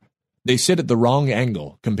we are. They sit at the wrong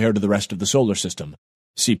angle compared to the rest of the solar system.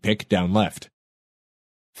 See pic down left.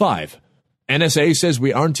 5. NSA says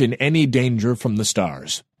we aren't in any danger from the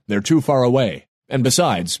stars. They're too far away. And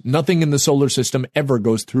besides, nothing in the solar system ever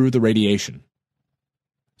goes through the radiation.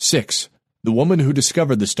 6. The woman who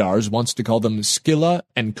discovered the stars wants to call them Scylla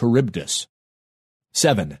and Charybdis.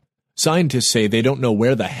 7. Scientists say they don't know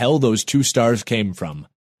where the hell those 2 stars came from.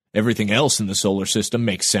 Everything else in the solar system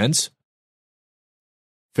makes sense.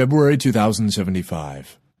 February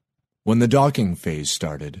 2075. When the docking phase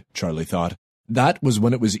started, Charlie thought, that was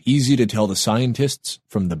when it was easy to tell the scientists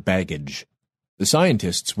from the baggage. The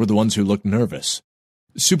scientists were the ones who looked nervous.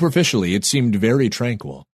 Superficially, it seemed very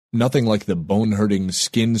tranquil. Nothing like the bone-hurting,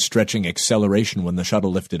 skin-stretching acceleration when the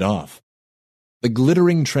shuttle lifted off. The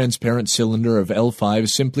glittering, transparent cylinder of L5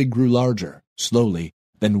 simply grew larger, slowly,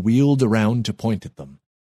 then wheeled around to point at them.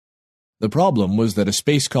 The problem was that a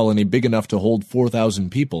space colony big enough to hold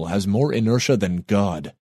 4,000 people has more inertia than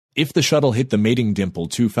God. If the shuttle hit the mating dimple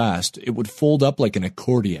too fast, it would fold up like an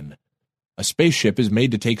accordion. A spaceship is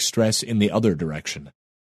made to take stress in the other direction.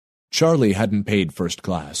 Charlie hadn't paid first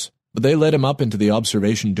class, but they let him up into the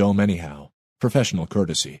observation dome anyhow, professional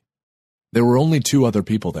courtesy. There were only 2 other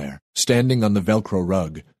people there, standing on the Velcro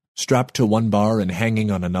rug, strapped to one bar and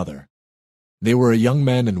hanging on another. They were a young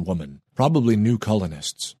man and woman, probably new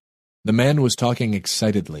colonists. The man was talking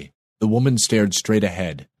excitedly. The woman stared straight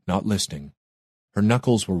ahead, not listening. Her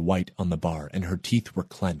knuckles were white on the bar, and her teeth were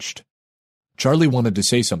clenched. Charlie wanted to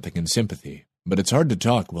say something in sympathy, but it's hard to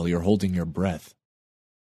talk while you're holding your breath.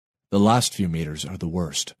 The last few meters are the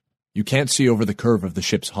worst. You can't see over the curve of the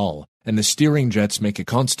ship's hull, and the steering jets make a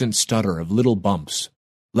constant stutter of little bumps.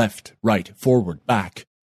 Left, right, forward, back.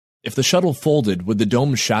 If the shuttle folded, would the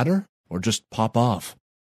dome shatter, or just pop off?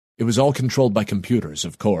 It was all controlled by computers,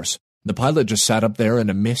 of course. The pilot just sat up there in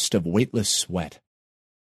a mist of weightless sweat.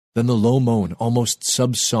 Then the low moan, almost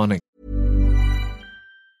subsonic.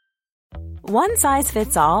 One size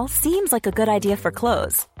fits all seems like a good idea for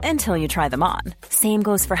clothes until you try them on. Same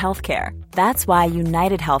goes for healthcare. That's why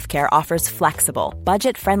United Healthcare offers flexible,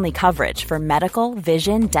 budget-friendly coverage for medical,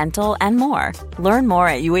 vision, dental, and more. Learn more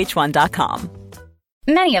at uh1.com.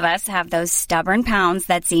 Many of us have those stubborn pounds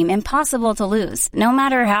that seem impossible to lose, no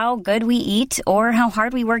matter how good we eat or how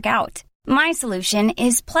hard we work out. My solution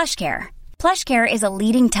is PlushCare. PlushCare is a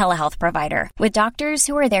leading telehealth provider with doctors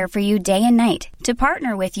who are there for you day and night to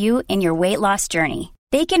partner with you in your weight loss journey.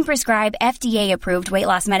 They can prescribe FDA-approved weight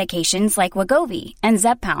loss medications like Wegovy and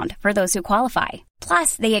Zepbound for those who qualify.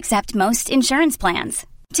 Plus, they accept most insurance plans.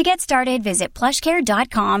 To get started, visit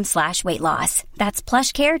plushcare.com/weightloss. That's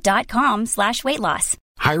plushcare.com/weightloss.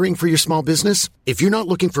 Hiring for your small business? If you're not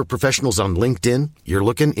looking for professionals on LinkedIn, you're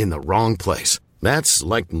looking in the wrong place. That's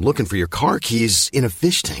like looking for your car keys in a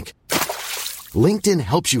fish tank. LinkedIn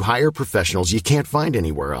helps you hire professionals you can't find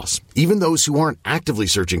anywhere else, even those who aren't actively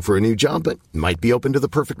searching for a new job but might be open to the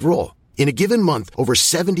perfect role. In a given month, over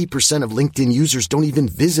 70% of LinkedIn users don't even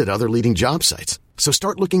visit other leading job sites. So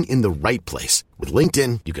start looking in the right place. With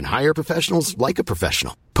LinkedIn, you can hire professionals like a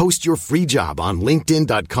professional. Post your free job on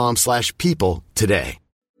linkedin.com/people today.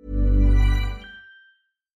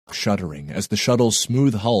 Shuddering as the shuttle's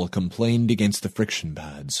smooth hull complained against the friction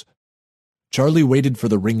pads. Charlie waited for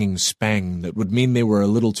the ringing spang that would mean they were a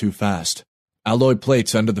little too fast. Alloy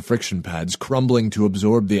plates under the friction pads crumbling to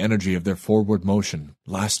absorb the energy of their forward motion,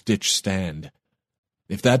 last-ditch stand.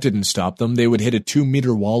 If that didn't stop them, they would hit a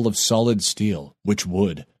 2-meter wall of solid steel, which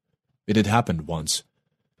would. It had happened once,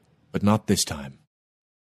 but not this time.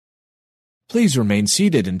 "Please remain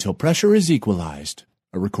seated until pressure is equalized,"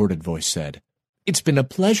 a recorded voice said. "It's been a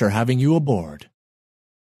pleasure having you aboard."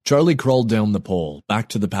 Charlie crawled down the pole, back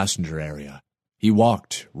to the passenger area. He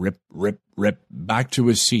walked, rip, rip, rip, back to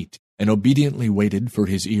his seat, and obediently waited for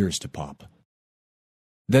his ears to pop.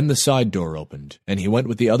 Then the side door opened, and he went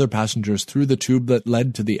with the other passengers through the tube that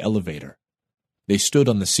led to the elevator. They stood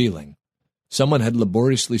on the ceiling. Someone had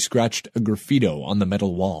laboriously scratched a graffito on the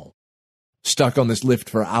metal wall. "Stuck on this lift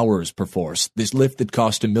for hours, perforce. This lift that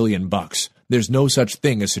cost $1 million. There's no such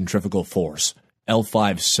thing as centrifugal force.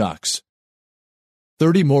 L5 sucks."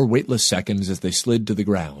 30 more weightless seconds as they slid to the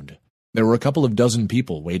ground. There were a couple of dozen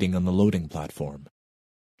people waiting on the loading platform.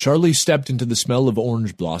 Charlie stepped into the smell of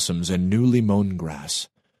orange blossoms and newly mown grass.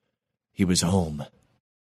 He was home.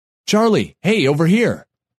 "Charlie, hey, over here!"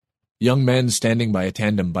 Young man standing by a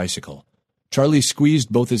tandem bicycle. Charlie squeezed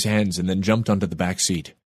both his hands and then jumped onto the back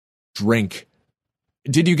seat. "Drink."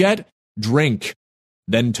 "Did you get?" "Drink.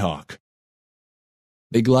 Then talk."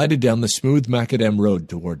 They glided down the smooth macadam road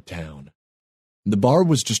toward town. The bar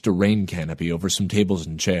was just a rain canopy over some tables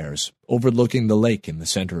and chairs, overlooking the lake in the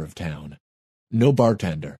center of town. No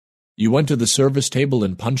bartender. You went to the service table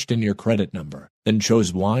and punched in your credit number, then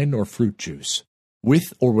chose wine or fruit juice,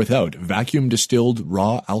 with or without vacuum-distilled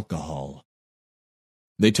raw alcohol.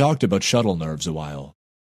 They talked about shuttle nerves a while.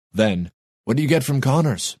 Then, "What do you get from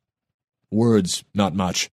Connors?" "Words, not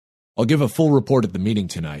much. I'll give a full report at the meeting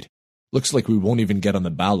tonight. Looks like we won't even get on the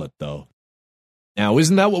ballot, though." "Now,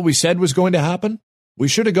 isn't that what we said was going to happen? We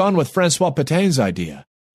should have gone with Francois Pétain's idea."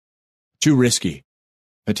 "Too risky."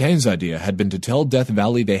 Pétain's idea had been to tell Death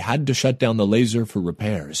Valley they had to shut down the laser for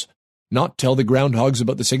repairs, not tell the groundhogs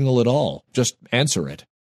about the signal at all, just answer it.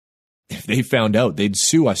 If they found out, they'd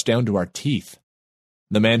sue us down to our teeth.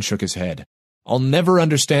 The man shook his head. "I'll never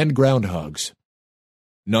understand groundhogs."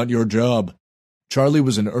 "Not your job." Charlie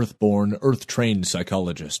was an Earth-born, Earth-trained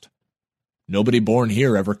psychologist. "Nobody born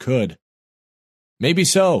here ever could." "Maybe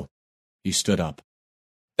so." He stood up.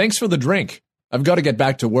 "Thanks for the drink. I've got to get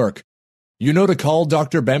back to work. You know to call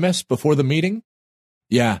Dr. Bemis before the meeting?"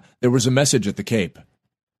 "Yeah, there was a message at the Cape."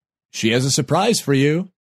 "She has a surprise for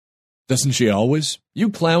you." "Doesn't she always?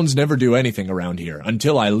 You clowns never do anything around here,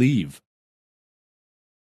 until I leave."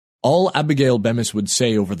 All Abigail Bemis would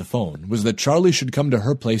say over the phone was that Charlie should come to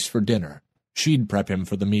her place for dinner. She'd prep him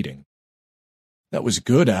for the meeting. "That was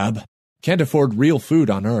good, Ab. Can't afford real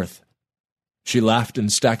food on Earth." She laughed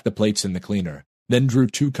and stacked the plates in the cleaner, then drew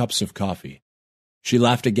 2 cups of coffee. She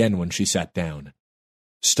laughed again when she sat down.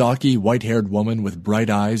 Stocky, white-haired woman with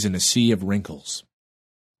bright eyes and a sea of wrinkles.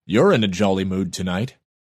 "You're in a jolly mood tonight."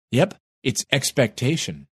 "Yep, it's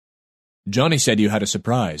expectation." "Johnny said you had a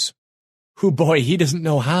surprise." "Hoo boy, he doesn't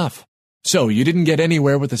know half." "So, you didn't get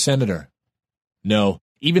anywhere with the senator?" "No,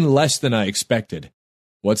 even less than I expected."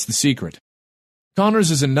 "What's the secret?"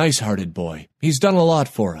 "Connors is a nice-hearted boy. He's done a lot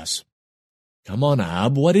for us." "Come on,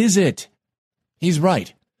 Ab, what is it?" "He's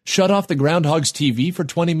right. Shut off the Groundhog's TV for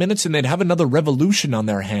 20 minutes and they'd have another revolution on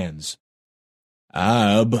their hands."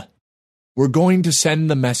 "Ab." "We're going to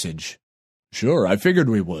send the message." "Sure, I figured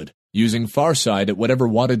we would. Using Farside at whatever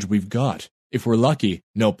wattage we've got. If we're lucky,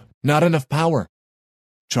 nope, not enough power.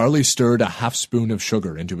 Charlie stirred a half-spoon of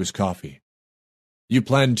sugar into his coffee. You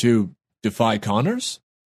plan to defy Connors?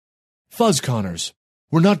 Fuzz Connors.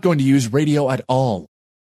 We're not going to use radio at all.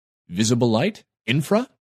 Visible light? Infra?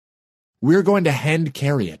 We're going to hand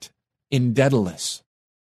carry it. In Daedalus.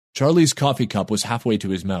 Charlie's coffee cup was halfway to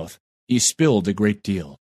his mouth. He spilled a great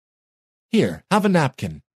deal. Here, have a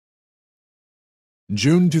napkin.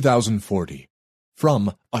 June 2040.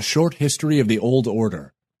 From A Short History of the Old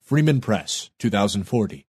Order. Freeman Press,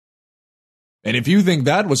 2040. And if you think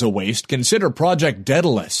that was a waste, consider Project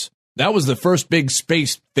Daedalus. That was the first big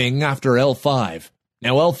space thing after L5.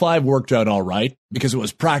 Now L5 worked out all right, because it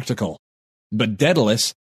was practical. But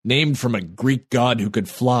Daedalus, named from a Greek god who could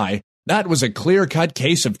fly, that was a clear-cut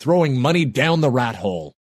case of throwing money down the rat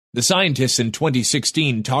hole. The scientists in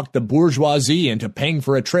 2016 talked the bourgeoisie into paying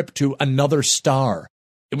for a trip to another star.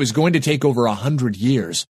 It was going to take over 100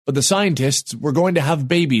 years, but the scientists were going to have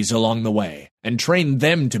babies along the way, and train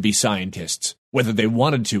them to be scientists, whether they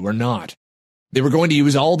wanted to or not. They were going to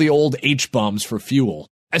use all the old H-bombs for fuel,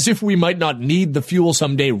 as if we might not need the fuel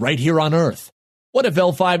someday right here on Earth. What if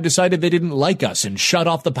L5 decided they didn't like us and shut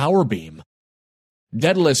off the power beam?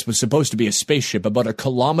 Daedalus was supposed to be a spaceship about 1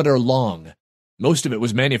 kilometer long. Most of it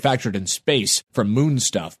was manufactured in space, from moon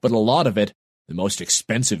stuff, but a lot of it, the most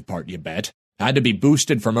expensive part you bet, had to be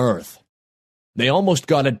boosted from Earth. They almost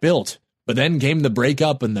got it built, but then came the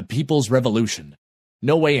breakup and the People's Revolution.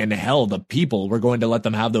 No way in hell the people were going to let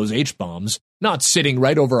them have those H-bombs, not sitting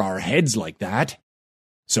right over our heads like that.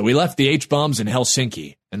 So we left the H-bombs in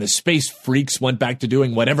Helsinki, and the space freaks went back to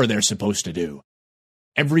doing whatever they're supposed to do.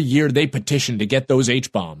 Every year they petition to get those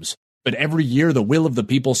H-bombs, but every year the will of the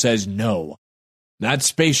people says no. That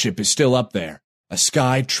spaceship is still up there. A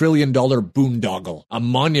sky-trillion-dollar boondoggle. A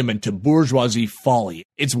monument to bourgeoisie folly.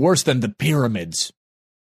 It's worse than the pyramids.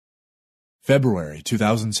 February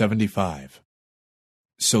 2075.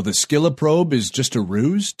 So the Scylla probe is just a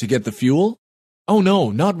ruse to get the fuel? Oh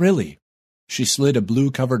no, not really. She slid a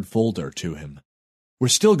blue-covered folder to him. We're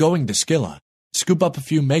still going to Scylla. Scoop up a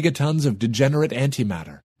few megatons of degenerate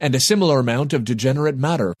antimatter, and a similar amount of degenerate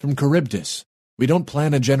matter from Charybdis. We don't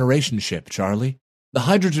plan a generation ship, Charlie. The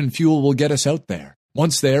hydrogen fuel will get us out there.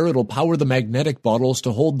 Once there, it'll power the magnetic bottles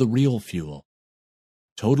to hold the real fuel.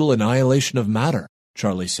 Total annihilation of matter,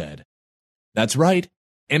 Charlie said. That's right.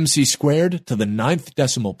 MC squared to the 9th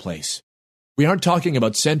decimal place. We aren't talking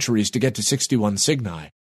about centuries to get to 61 Cygni.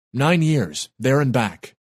 9 years, there and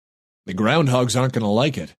back. The groundhogs aren't going to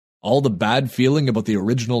like it. All the bad feeling about the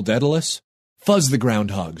original Daedalus? Fuzz the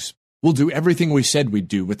groundhogs. We'll do everything we said we'd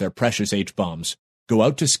do with their precious H-bombs. Go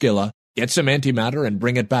out to Scylla, get some antimatter, and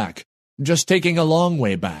bring it back. Just taking a long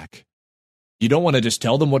way back. You don't want to just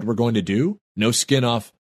tell them what we're going to do? No skin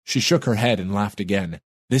off. She shook her head and laughed again,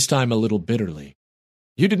 this time a little bitterly.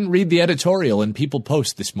 You didn't read the editorial in People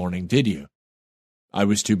Post this morning, did you? I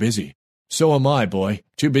was too busy. So am I, boy.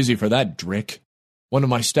 Too busy for that drick. One of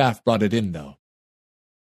my staff brought it in, though.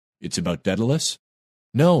 It's about Daedalus?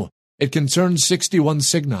 No, it concerns 61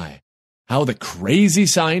 Cygni. How the crazy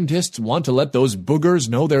scientists want to let those boogers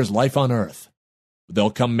know there's life on Earth.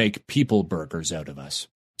 They'll come make people burgers out of us.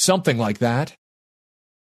 Something like that.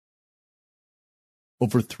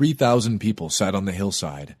 Over 3,000 people sat on the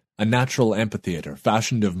hillside, a natural amphitheater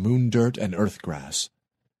fashioned of moon dirt and earth grass.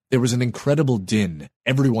 There was an incredible din,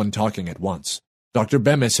 everyone talking at once. Dr.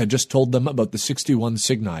 Bemis had just told them about the 61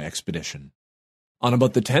 Cygni expedition. On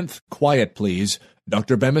about the 10th, quiet please,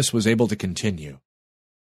 Dr. Bemis was able to continue.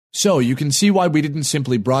 So, you can see why we didn't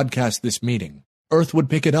simply broadcast this meeting. Earth would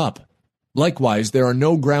pick it up. Likewise, there are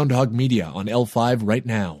no groundhog media on L5 right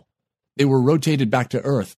now. They were rotated back to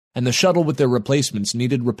Earth, and the shuttle with their replacements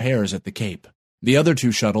needed repairs at the Cape. The other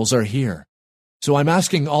 2 shuttles are here. So I'm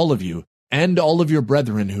asking all of you, and all of your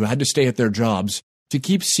brethren who had to stay at their jobs, to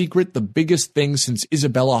keep secret the biggest thing since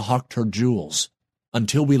Isabella hawked her jewels,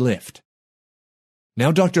 until we lift.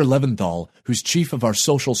 Now Dr. Leventhal, who's chief of our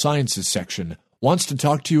social sciences section, wants to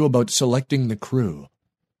talk to you about selecting the crew.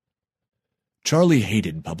 Charlie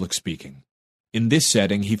hated public speaking. In this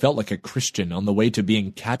setting, he felt like a Christian on the way to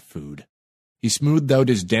being cat food. He smoothed out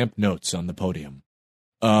his damp notes on the podium.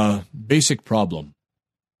 Basic problem.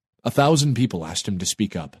 1,000 people asked him to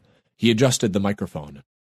speak up. He adjusted the microphone.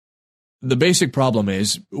 The basic problem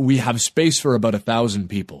is, we have space for about 1,000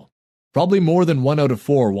 people. Probably more than 1 out of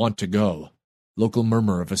 4 want to go. Local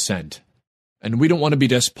murmur of assent. And we don't want to be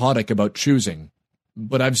despotic about choosing.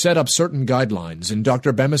 But I've set up certain guidelines, and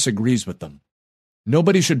Dr. Bemis agrees with them.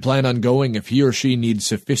 Nobody should plan on going if he or she needs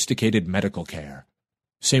sophisticated medical care.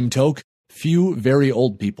 Same toke, few very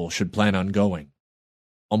old people should plan on going.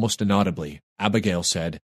 Almost inaudibly, Abigail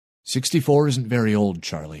said, 64 isn't very old,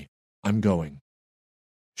 Charlie. I'm going.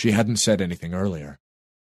 She hadn't said anything earlier.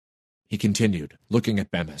 He continued, looking at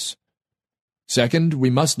Bemis. Second, we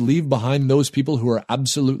must leave behind those people who are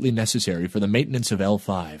absolutely necessary for the maintenance of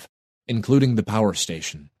L5, including the power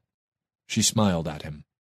station. She smiled at him.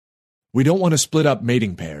 We don't want to split up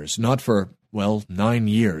mating pairs, not for, 9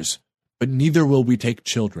 years, but neither will we take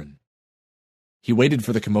children. He waited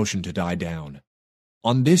for the commotion to die down.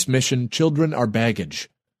 On this mission, children are baggage.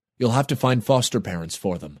 You'll have to find foster parents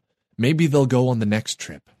for them. Maybe they'll go on the next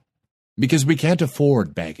trip. Because we can't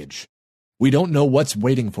afford baggage. We don't know what's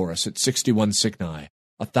waiting for us at 61 Cygni.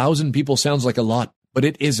 1,000 people sounds like a lot, but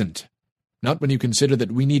it isn't. Not when you consider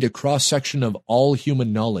that we need a cross-section of all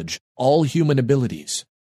human knowledge, all human abilities.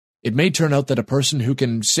 It may turn out that a person who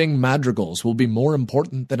can sing madrigals will be more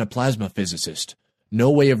important than a plasma physicist. No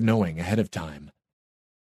way of knowing ahead of time.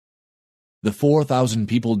 The 4,000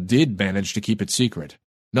 people did manage to keep it secret,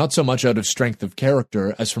 not so much out of strength of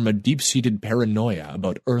character as from a deep-seated paranoia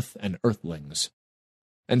about Earth and Earthlings.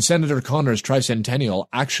 And Senator Connor's tricentennial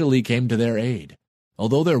actually came to their aid.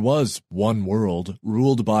 Although there was one world,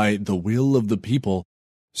 ruled by the will of the people,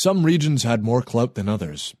 some regions had more clout than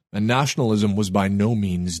others, and nationalism was by no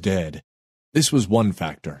means dead. This was one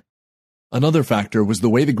factor. Another factor was the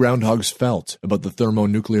way the groundhogs felt about the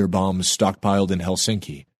thermonuclear bombs stockpiled in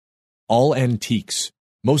Helsinki. All antiques,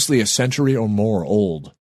 mostly a century or more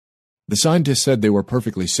old. The scientists said they were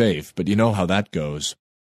perfectly safe, but you know how that goes.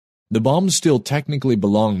 The bombs still technically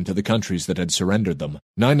belonged to the countries that had surrendered them.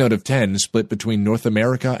 9 out of 10 split between North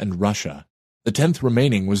America and Russia. The 10th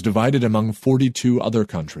remaining was divided among 42 other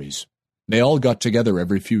countries. They all got together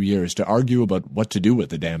every few years to argue about what to do with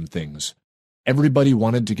the damn things. Everybody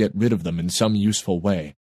wanted to get rid of them in some useful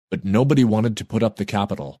way, but nobody wanted to put up the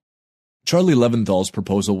capital. Charlie Leventhal's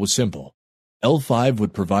proposal was simple. L5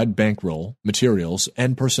 would provide bankroll, materials,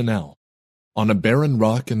 and personnel. On a barren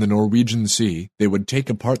rock in the Norwegian Sea, they would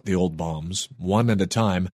take apart the old bombs, one at a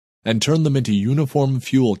time, and turn them into uniform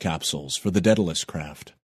fuel capsules for the Daedalus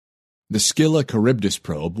craft. The Scylla Charybdis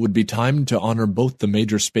probe would be timed to honor both the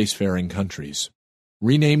major spacefaring countries.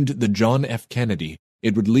 Renamed the John F. Kennedy,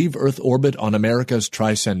 it would leave Earth orbit on America's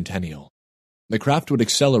tricentennial. The craft would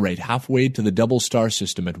accelerate halfway to the double star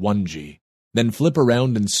system at 1G, then flip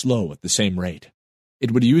around and slow at the same rate.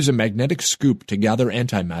 It would use a magnetic scoop to gather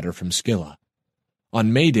antimatter from Scylla.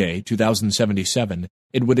 On May Day, 2077,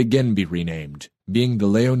 it would again be renamed, being the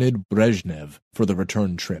Leonid Brezhnev for the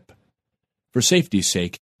return trip. For safety's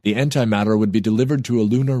sake, the antimatter would be delivered to a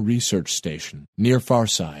lunar research station near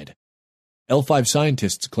Farside. L5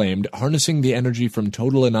 scientists claimed harnessing the energy from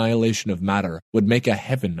total annihilation of matter would make a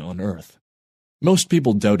heaven on Earth. Most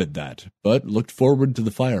people doubted that, but looked forward to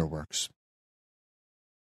the fireworks.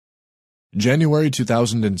 January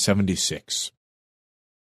 2076.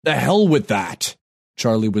 The hell with that!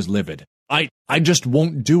 Charlie was livid. I just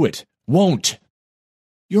won't do it. Won't.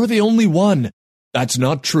 You're the only one. That's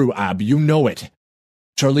not true, Ab. You know it.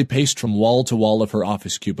 Charlie paced from wall to wall of her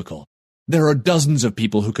office cubicle. There are dozens of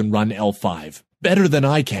people who can run L5. Better than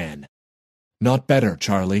I can. Not better,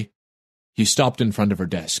 Charlie. He stopped in front of her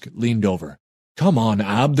desk, leaned over. Come on,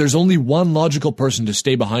 Ab. There's only one logical person to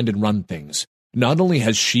stay behind and run things. Not only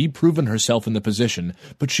has she proven herself in the position,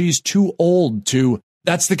 but she's too old to...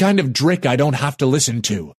 That's the kind of drick I don't have to listen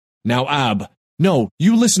to. Now, Ab, no,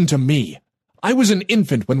 you listen to me. I was an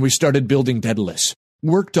infant when we started building Daedalus.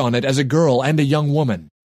 Worked on it as a girl and a young woman.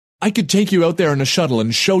 I could take you out there in a shuttle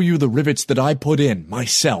and show you the rivets that I put in,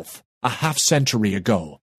 myself, a half-century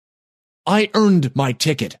ago. I earned my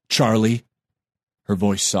ticket, Charlie. Her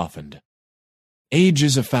voice softened. Age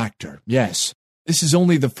is a factor, yes. This is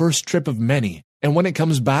only the first trip of many, and when it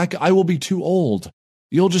comes back, I will be too old.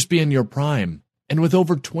 You'll just be in your prime. And with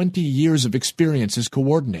over 20 years of experience as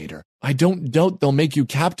coordinator, I don't doubt they'll make you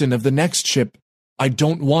captain of the next ship. I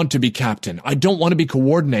don't want to be captain. I don't want to be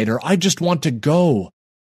coordinator. I just want to go.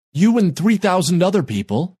 You and 3,000 other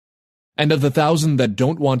people. And of the 1,000 that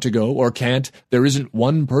don't want to go or can't, there isn't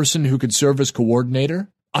one person who could serve as coordinator?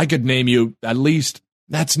 I could name you, at least.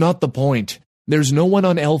 That's not the point. There's no one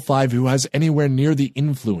on L5 who has anywhere near the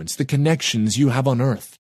influence, the connections you have on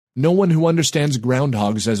Earth. No one who understands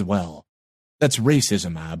groundhogs as well. That's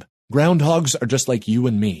racism, Ab. Groundhogs are just like you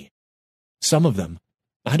and me. Some of them.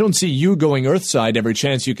 I don't see you going Earthside every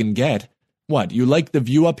chance you can get. What, you like the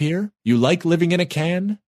view up here? You like living in a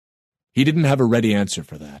can? He didn't have a ready answer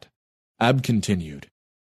for that. Ab continued.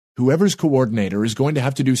 Whoever's coordinator is going to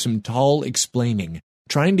have to do some tall explaining,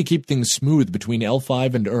 trying to keep things smooth between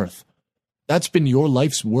L5 and Earth. That's been your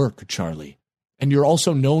life's work, Charlie. And you're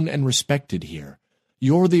also known and respected here.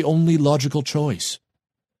 You're the only logical choice.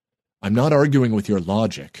 I'm not arguing with your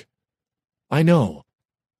logic. I know.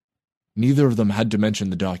 Neither of them had to mention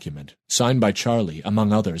the document, signed by Charlie,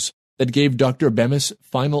 among others, that gave Dr. Bemis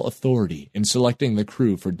final authority in selecting the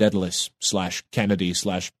crew for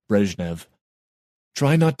Daedalus/Kennedy/Brezhnev.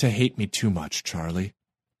 Try not to hate me too much, Charlie.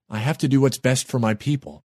 I have to do what's best for my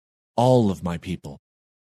people. All of my people.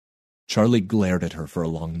 Charlie glared at her for a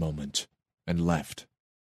long moment, and left.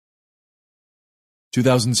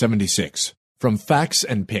 2076. From Facts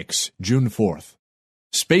and Pics, June 4th.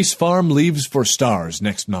 Space Farm leaves for stars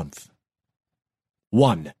next month.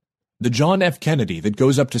 1. The John F. Kennedy that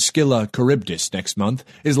goes up to Scylla Charybdis next month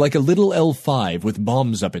is like a little L5 with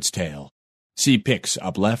bombs up its tail. See pics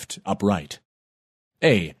up left, up right.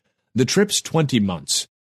 A. The trip's 20 months.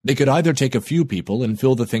 They could either take a few people and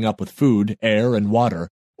fill the thing up with food, air, and water,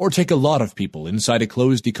 or take a lot of people inside a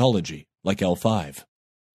closed ecology, like L5.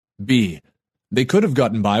 B. They could have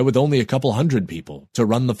gotten by with only a couple hundred people to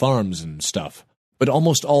run the farms and stuff, but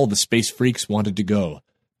almost all the space freaks wanted to go.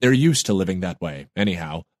 They're used to living that way,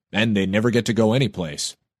 anyhow, and they never get to go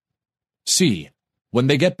anyplace. C. When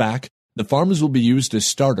they get back, the farms will be used as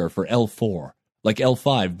starter for L4, like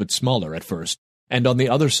L5 but smaller at first, and on the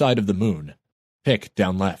other side of the moon. Pick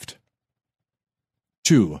down left.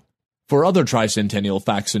 2. For other tricentennial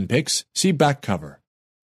facts and pics, see back cover.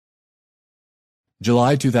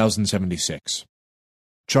 July 2076.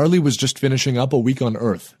 Charlie was just finishing up a week on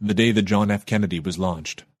Earth the day the John F. Kennedy was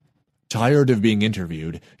launched. Tired of being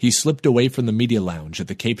interviewed, he slipped away from the media lounge at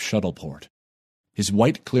the Cape Shuttleport. His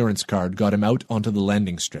white clearance card got him out onto the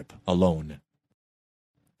landing strip, alone.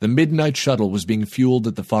 The midnight shuttle was being fueled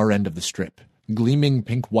at the far end of the strip, gleaming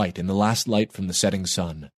pink-white in the last light from the setting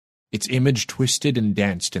sun. Its image twisted and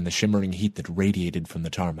danced in the shimmering heat that radiated from the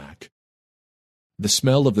tarmac. The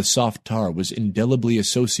smell of the soft tar was indelibly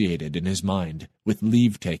associated in his mind with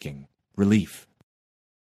leave-taking, relief.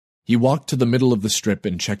 He walked to the middle of the strip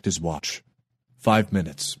and checked his watch. 5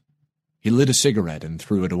 minutes. He lit a cigarette and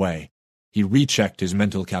threw it away. He rechecked his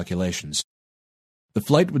mental calculations. The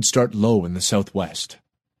flight would start low in the southwest.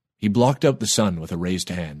 He blocked out the sun with a raised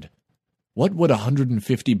hand. What would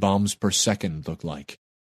 150 bombs per second look like?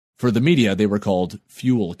 For the media, they were called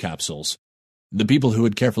fuel capsules. The people who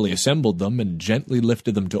had carefully assembled them and gently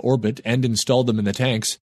lifted them to orbit and installed them in the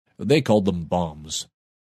tanks, they called them bombs.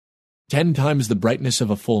 10 times the brightness of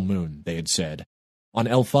a full moon, they had said. On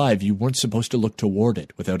L5, you weren't supposed to look toward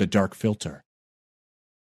it without a dark filter.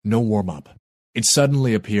 No warm-up. It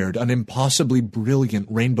suddenly appeared, an impossibly brilliant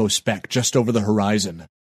rainbow speck just over the horizon.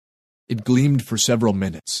 It gleamed for several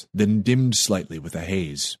minutes, then dimmed slightly with a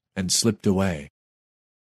haze, and slipped away.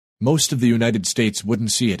 Most of the United States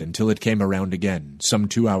wouldn't see it until it came around again, some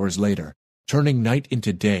 2 hours later, turning night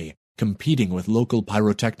into day, competing with local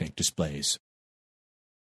pyrotechnic displays.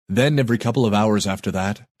 Then, every couple of hours after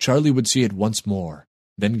that, Charlie would see it once more,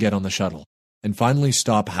 then get on the shuttle, and finally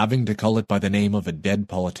stop having to call it by the name of a dead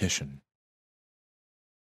politician.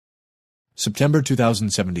 September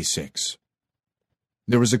 2076.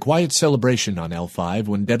 There was a quiet celebration on L5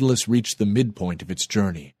 when Daedalus reached the midpoint of its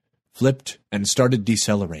journey, flipped, and started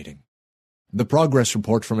decelerating. The progress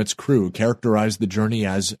report from its crew characterized the journey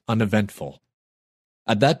as uneventful.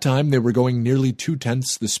 At that time, they were going nearly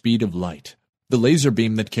 2/10 the speed of light. The laser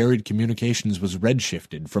beam that carried communications was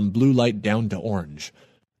redshifted from blue light down to orange.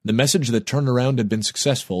 The message that turnaround had been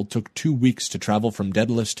successful took 2 weeks to travel from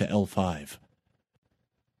Daedalus to L5.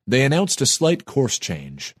 They announced a slight course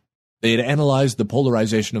change. They had analyzed the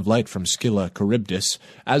polarization of light from Scylla Charybdis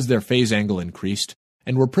as their phase angle increased,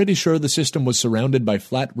 and were pretty sure the system was surrounded by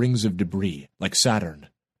flat rings of debris, like Saturn.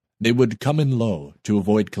 They would come in low to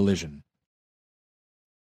avoid collision.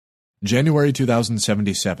 January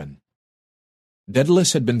 2077.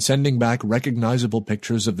 Daedalus had been sending back recognizable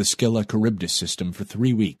pictures of the Scylla Charybdis system for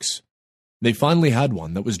 3 weeks. They finally had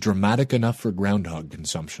one that was dramatic enough for groundhog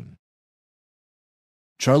consumption.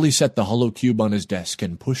 Charlie set the hollow cube on his desk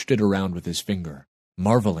and pushed it around with his finger,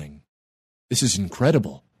 marveling. This is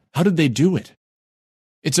incredible. How did they do it?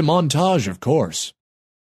 It's a montage, of course.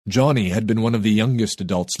 Johnny had been one of the youngest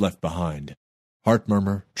adults left behind. Heart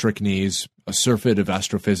murmur, trick knees, a surfeit of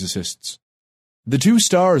astrophysicists. The 2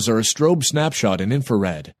 stars are a strobe snapshot in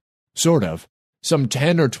infrared. Sort of. Some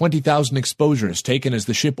 10 or 20,000 exposures taken as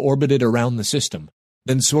the ship orbited around the system,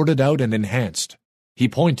 then sorted out and enhanced. He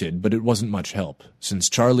pointed, but it wasn't much help, since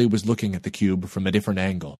Charlie was looking at the cube from a different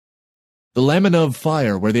angle. The lamina of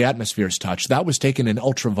fire where the atmospheres touch, that was taken in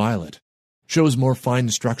ultraviolet. Shows more fine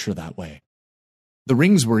structure that way. The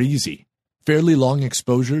rings were easy. Fairly long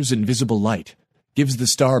exposures in visible light. Gives the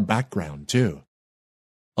star background, too.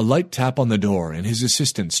 A light tap on the door, and his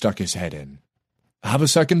assistant stuck his head in. Have a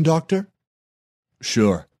second, Doctor?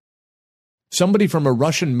 Sure. Somebody from a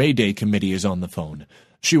Russian Mayday committee is on the phone.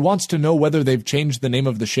 She wants to know whether they've changed the name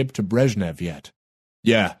of the ship to Brezhnev yet.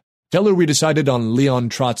 Yeah, tell her we decided on Leon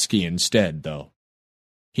Trotsky instead, though.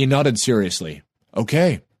 He nodded seriously.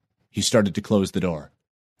 Okay. He started to close the door.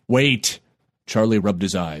 Wait. Charlie rubbed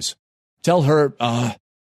his eyes. Tell her,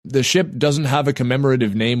 the ship doesn't have a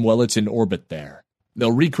commemorative name while it's in orbit there.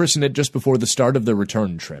 They'll rechristen it just before the start of the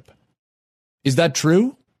return trip. Is that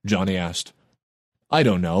true? Johnny asked. I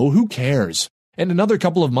don't know. Who cares? In another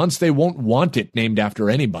couple of months they won't want it named after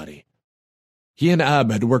anybody. He and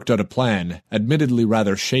Ab had worked out a plan, admittedly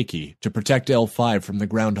rather shaky, to protect L5 from the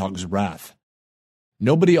Groundhog's wrath.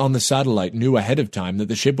 Nobody on the satellite knew ahead of time that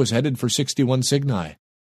the ship was headed for 61 Cygni.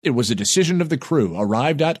 It was a decision of the crew,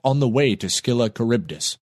 arrived at on the way to Scylla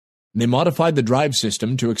Charybdis. They modified the drive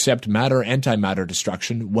system to accept matter-antimatter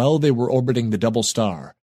destruction while they were orbiting the double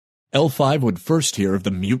star. L5 would first hear of the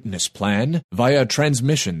mutinous plan via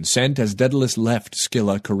transmission sent as Daedalus left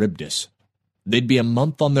Scylla Charybdis. They'd be a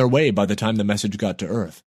month on their way by the time the message got to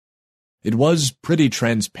Earth. It was pretty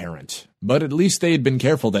transparent, but at least they had been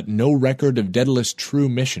careful that no record of Daedalus' true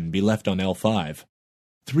mission be left on L5.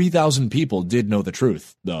 3,000 people did know the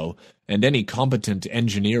truth, though, and any competent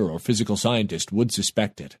engineer or physical scientist would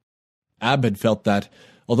suspect it. Ab had felt that,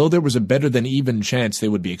 although there was a better-than-even chance they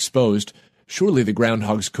would be exposed, surely the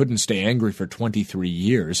Groundhogs couldn't stay angry for 23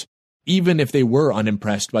 years, even if they were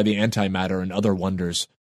unimpressed by the antimatter and other wonders.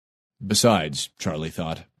 Besides, Charlie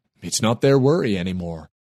thought, it's not their worry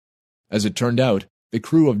anymore. As it turned out, the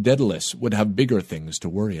crew of Daedalus would have bigger things to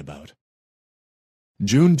worry about.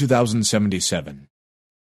 June 2077.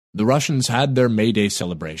 The Russians had their Mayday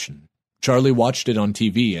celebration. Charlie watched it on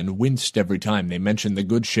TV and winced every time they mentioned the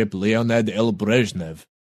good ship Leonid L. Brezhnev.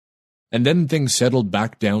 And then things settled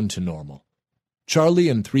back down to normal. Charlie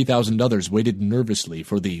and 3,000 others waited nervously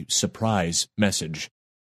for the surprise message.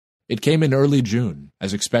 It came in early June,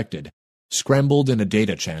 as expected, scrambled in a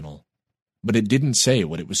data channel. But it didn't say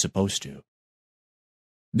what it was supposed to.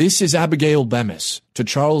 This is Abigail Bemis, to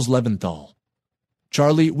Charles Leventhal.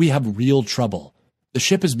 Charlie, we have real trouble. The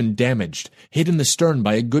ship has been damaged, hit in the stern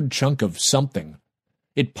by a good chunk of something.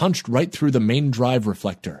 It punched right through the main drive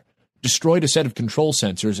reflector, destroyed a set of control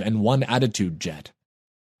sensors and one attitude jet.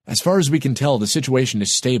 As far as we can tell, the situation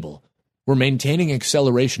is stable. We're maintaining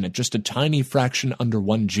acceleration at just a tiny fraction under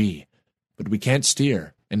 1G, but we can't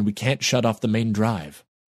steer, and we can't shut off the main drive.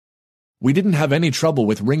 We didn't have any trouble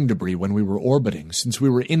with ring debris when we were orbiting, since we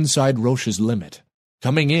were inside Roche's limit.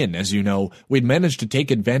 Coming in, as you know, we'd managed to take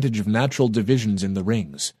advantage of natural divisions in the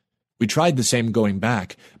rings. We tried the same going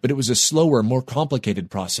back, but it was a slower, more complicated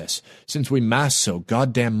process, since we mass so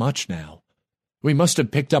goddamn much now. We must have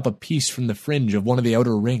picked up a piece from the fringe of one of the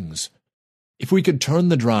outer rings. If we could turn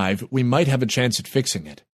the drive, we might have a chance at fixing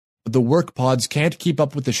it. But the work pods can't keep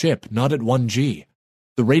up with the ship, not at 1G.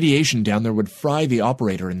 The radiation down there would fry the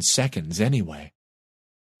operator in seconds anyway.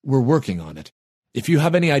 We're working on it. If you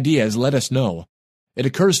have any ideas, let us know. It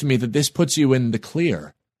occurs to me that this puts you in the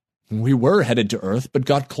clear. We were headed to Earth, but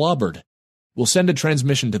got clobbered. We'll send a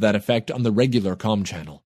transmission to that effect on the regular comm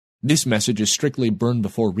channel. This message is strictly burn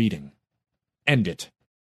before reading. End it.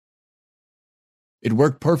 It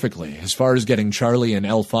worked perfectly as far as getting Charlie and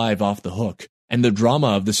L5 off the hook, and the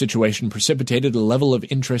drama of the situation precipitated a level of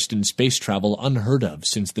interest in space travel unheard of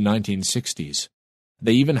since the 1960s.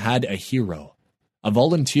 They even had a hero. A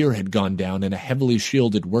volunteer had gone down in a heavily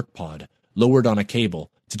shielded work pod, lowered on a cable,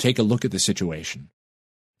 to take a look at the situation.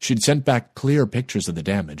 She'd sent back clear pictures of the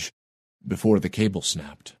damage before the cable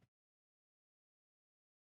snapped.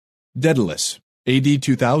 Daedalus, AD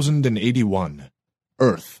 2081.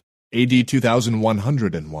 Earth, AD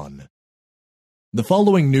 2101. The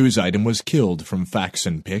following news item was killed from Facts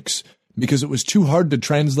and Pics because it was too hard to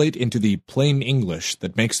translate into the plain English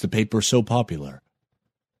that makes the paper so popular.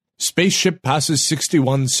 Spaceship passes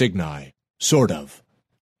 61 Cygni. Sort of.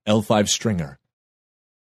 L5 Stringer.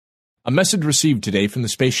 A message received today from the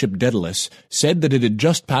spaceship Daedalus said that it had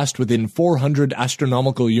just passed within 400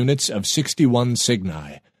 astronomical units of 61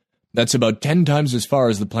 Cygni. That's about 10 times as far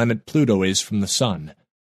as the planet Pluto is from the Sun.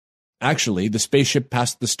 Actually, the spaceship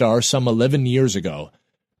passed the star some 11 years ago.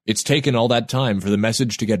 It's taken all that time for the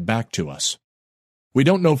message to get back to us. We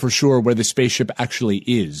don't know for sure where the spaceship actually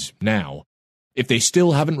is now. If they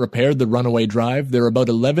still haven't repaired the runaway drive, they're about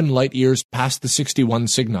 11 light-years past the 61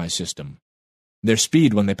 Cygni system. Their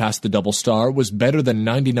speed when they passed the double star was better than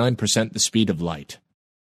 99% the speed of light.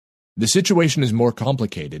 The situation is more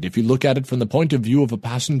complicated if you look at it from the point of view of a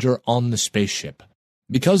passenger on the spaceship.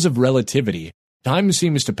 Because of relativity, time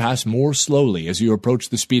seems to pass more slowly as you approach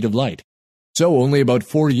the speed of light, so only about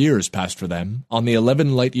 4 years passed for them on the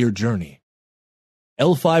 11 light-year journey.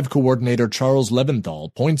 L5 coordinator Charles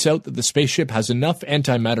Leventhal points out that the spaceship has enough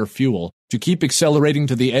antimatter fuel to keep accelerating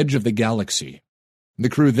to the edge of the galaxy. The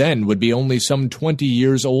crew then would be only some 20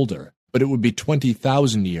 years older, but it would be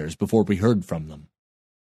 20,000 years before we heard from them.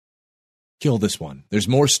 Kill this one. There's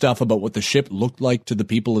more stuff about what the ship looked like to the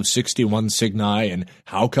people of 61 Cygni and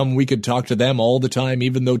how come we could talk to them all the time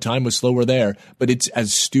even though time was slower there, but it's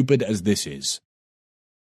as stupid as this is.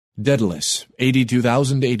 Daedalus,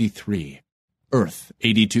 82,083. Earth,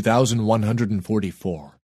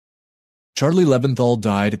 82,144. Charlie Leventhal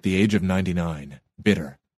died at the age of 99,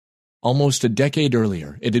 bitter. Almost a decade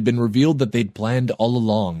earlier, it had been revealed that they'd planned all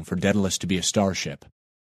along for Daedalus to be a starship.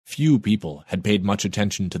 Few people had paid much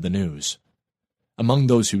attention to the news. Among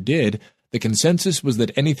those who did, the consensus was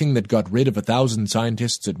that anything that got rid of 1,000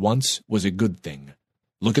 scientists at once was a good thing.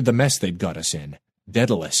 Look at the mess they'd got us in.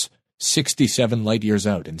 Daedalus, 67 light-years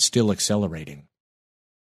out and still accelerating.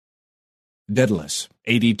 Daedalus,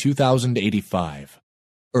 82,085.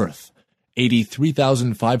 Earth,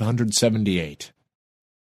 83,578.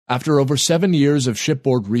 After over 7 years of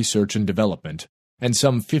shipboard research and development, and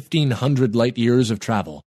some 1,500 light-years of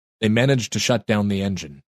travel, they managed to shut down the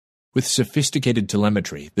engine. With sophisticated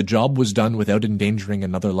telemetry, the job was done without endangering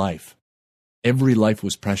another life. Every life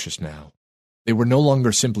was precious now. They were no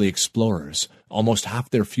longer simply explorers. Almost half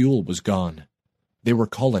their fuel was gone. They were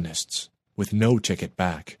colonists, with no ticket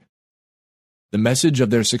back. The message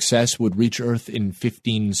of their success would reach Earth in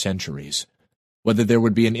 15 centuries. Whether there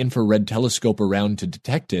would be an infrared telescope around to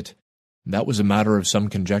detect it, that was a matter of some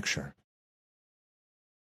conjecture.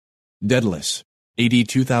 Daedalus,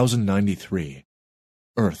 82,093.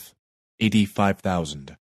 Earth,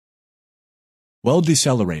 85,000. While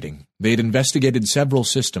decelerating, they had investigated several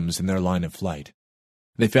systems in their line of flight.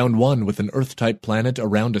 They found one with an Earth-type planet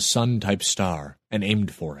around a Sun-type star and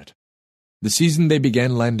aimed for it. The season they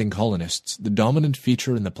began landing colonists, the dominant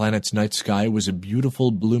feature in the planet's night sky was a beautiful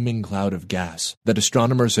blooming cloud of gas that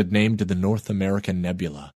astronomers had named the North American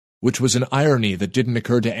Nebula, which was an irony that didn't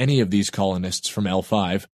occur to any of these colonists from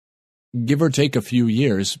L5. Give or take a few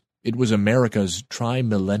years, it was America's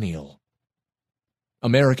trimillennial.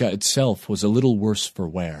 America itself was a little worse for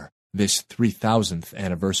wear, this 3,000th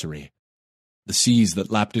anniversary. The seas that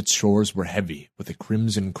lapped its shores were heavy with a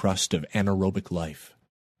crimson crust of anaerobic life.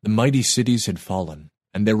 The mighty cities had fallen,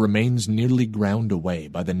 and their remains nearly ground away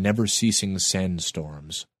by the never-ceasing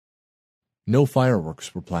sandstorms. No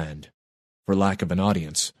fireworks were planned, for lack of an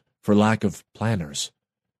audience, for lack of planners.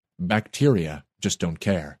 Bacteria just don't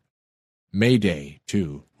care. May Day,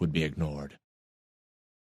 too, would be ignored.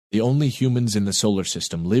 The only humans in the solar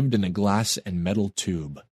system lived in a glass and metal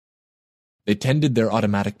tube. They tended their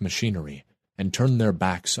automatic machinery and turned their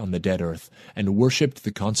backs on the dead Earth and worshipped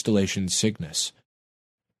the constellation Cygnus,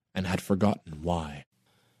 and had forgotten why.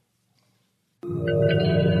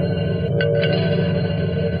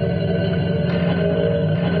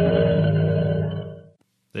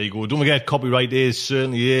 There you go. Don't forget, copyright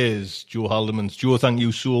certainly is Joe Haldeman's. Joe, thank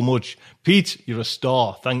you so much. Pete, you're a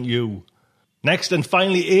star. Thank you. Next and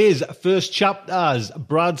finally is First Chapters,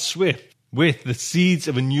 Brad Swift with The Seeds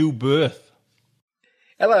of a New Birth.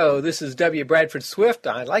 Hello, this is W. Bradford Swift.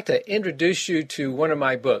 I'd like to introduce you to one of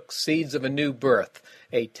my books, Seeds of a New Birth,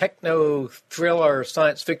 a techno-thriller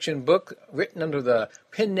science fiction book written under the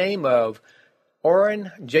pen name of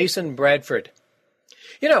Orrin Jason Bradford.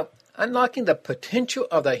 You know, unlocking the potential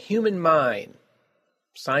of the human mind.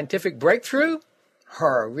 Scientific breakthrough?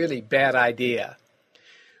 Or a really bad idea?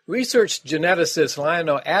 Research geneticist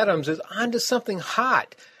Lionel Adams is onto something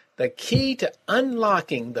hot, the key to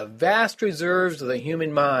unlocking the vast reserves of the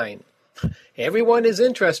human mind. Everyone is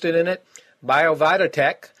interested in it.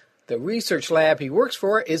 BioVitatech, the research lab he works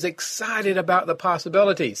for, is excited about the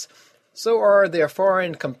possibilities. So are their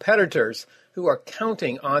foreign competitors, who are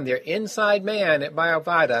counting on their inside man at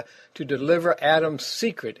BioVita to deliver Adam's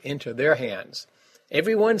secret into their hands.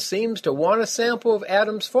 Everyone seems to want a sample of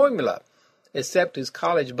Adam's formula, except his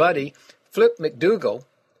college buddy, Flip McDougall,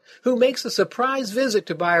 who makes a surprise visit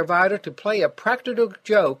to BioVita to play a practical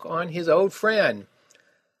joke on his old friend.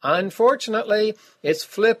 Unfortunately, it's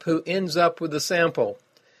Flip who ends up with the sample.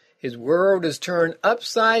 His world is turned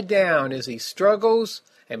upside down as he struggles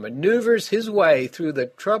and maneuvers his way through the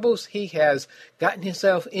troubles he has gotten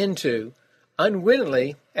himself into,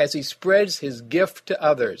 unwittingly as he spreads his gift to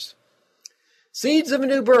others. Seeds of a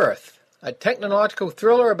New Birth, a technological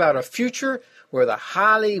thriller about a future where the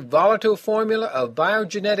highly volatile formula of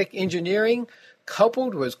biogenetic engineering,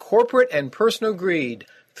 coupled with corporate and personal greed,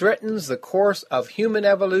 threatens the course of human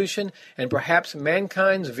evolution and perhaps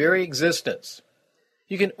mankind's very existence.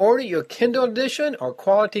 You can order your Kindle edition or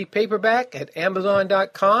quality paperback at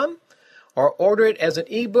Amazon.com or order it as an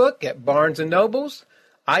e-book at Barnes & Noble's,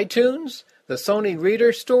 iTunes, the Sony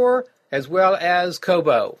Reader Store, as well as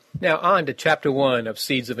Kobo. Now on to Chapter 1 of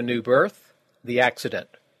Seeds of a New Birth, The Accident.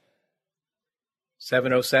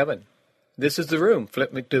 707. This is the room,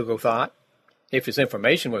 Flip McDougal thought. If his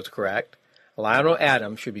information was correct, Lionel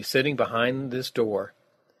Adams should be sitting behind this door.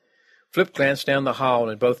 Flip glanced down the hall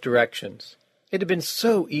in both directions. It had been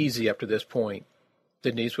so easy up to this point.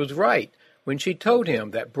 Denise was right when she told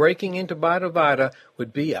him that breaking into Bada Bada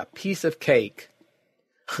would be a piece of cake.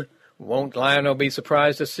 Won't Lionel be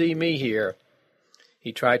surprised to see me here?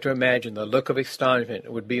 He tried to imagine the look of astonishment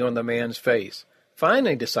that would be on the man's face,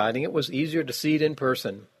 finally deciding it was easier to see it in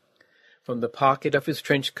person. From the pocket of his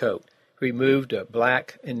trench coat, he removed a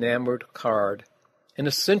black enameled card, an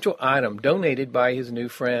essential item donated by his new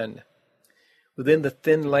friend. Within the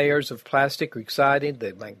thin layers of plastic resided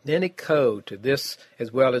the magnetic code to this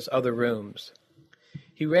as well as other rooms.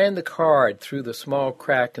 He ran the card through the small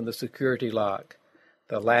crack in the security lock.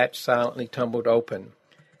 The latch silently tumbled open,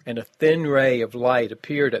 and a thin ray of light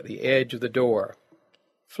appeared at the edge of the door.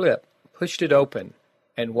 Flip pushed it open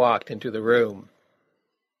and walked into the room.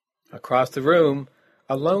 Across the room,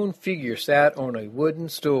 a lone figure sat on a wooden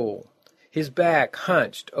stool, his back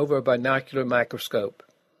hunched over a binocular microscope.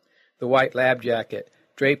 The white lab jacket,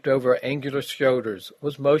 draped over angular shoulders,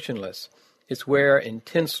 was motionless, its wearer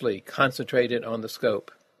intensely concentrated on the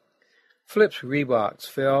scope. Flip's Reeboks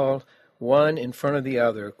fell one in front of the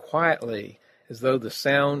other, quietly, as though the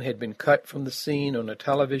sound had been cut from the scene on a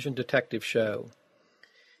television detective show.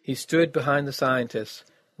 He stood behind the scientist,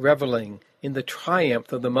 reveling in the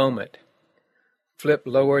triumph of the moment. Flip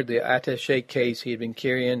lowered the attaché case he had been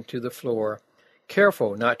carrying to the floor,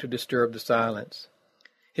 careful not to disturb the silence.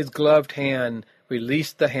 His gloved hand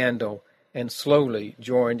released the handle and slowly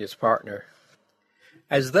joined his partner.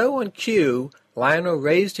 As though on cue, Lionel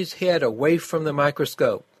raised his head away from the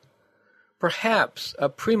microscope. Perhaps a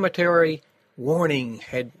premonitory warning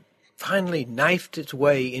had finally knifed its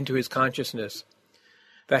way into his consciousness.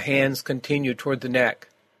 The hands continued toward the neck,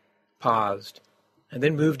 paused, and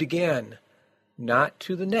then moved again, not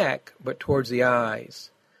to the neck, but towards the eyes.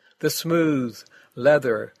 The smooth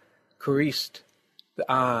leather caressed the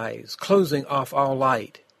eyes, closing off all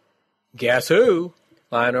light. "Guess who?"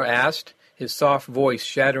 Lionel asked, his soft voice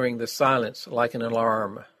shattering the silence like an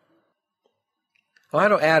alarm.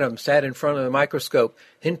 Lionel Adams sat in front of the microscope,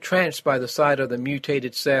 entranced by the sight of the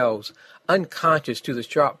mutated cells, unconscious to the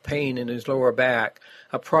sharp pain in his lower back,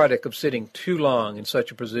 a product of sitting too long in such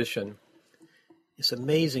a position. It's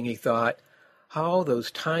amazing, he thought, how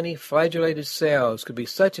those tiny flagellated cells could be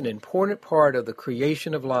such an important part of the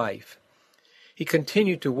creation of life. He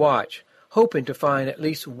continued to watch, hoping to find at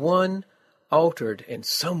least one altered in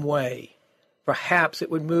some way. Perhaps it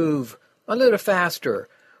would move a little faster,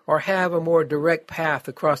 or have a more direct path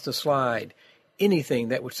across the slide, anything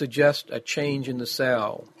that would suggest a change in the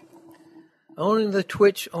cell. Only the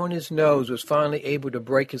twitch on his nose was finally able to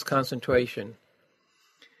break his concentration.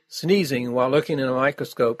 Sneezing while looking in a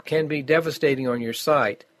microscope can be devastating on your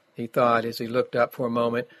sight, he thought as he looked up for a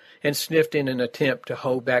moment and sniffed in an attempt to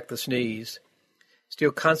hold back the sneeze.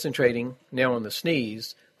 Still concentrating now on the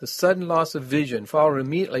sneeze, the sudden loss of vision, followed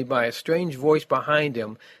immediately by a strange voice behind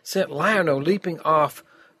him, sent Lionel leaping off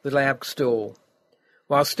the lab stool.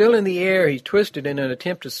 While still in the air, he twisted in an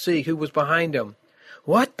attempt to see who was behind him.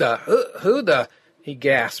 "What the? Who the?" he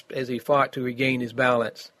gasped as he fought to regain his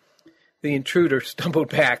balance. The intruder stumbled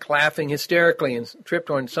back, laughing hysterically, and tripped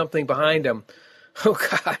on something behind him. "Oh,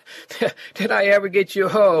 God, did I ever get you?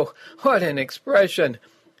 Oh, what an expression!"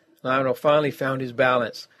 Lionel finally found his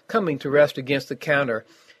balance, coming to rest against the counter,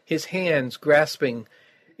 his hands grasping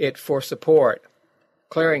it for support.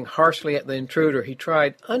 Glaring harshly at the intruder, he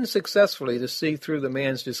tried unsuccessfully to see through the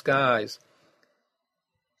man's disguise.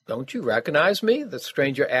 "Don't you recognize me?" the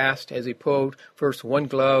stranger asked as he pulled first one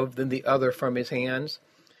glove, then the other from his hands.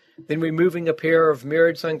 Then, removing a pair of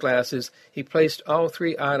mirrored sunglasses, he placed all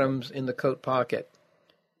three items in the coat pocket.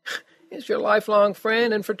 "It's your lifelong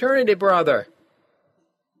friend and fraternity brother."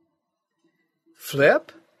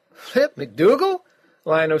 "Flip? Flip McDougal?"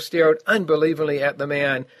 Lionel stared unbelievingly at the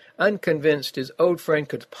man, unconvinced his old friend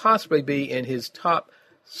could possibly be in his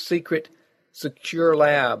top-secret, secure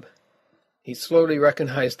lab. He slowly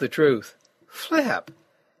recognized the truth. "Flip?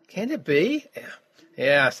 Can it be?"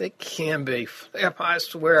 "Yes, it can be. Flip, I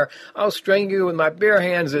swear, I'll strangle you with my bare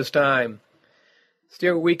hands this time."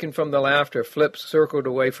 Still weakened from the laughter, Flip circled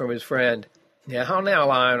away from his friend. Now,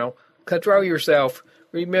 Lionel, control yourself.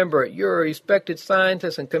 Remember, you're a respected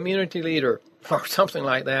scientist and community leader, or something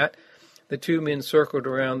like that." The two men circled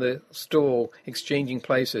around the stool, exchanging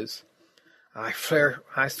places. I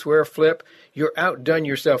swear, Flip, you're outdone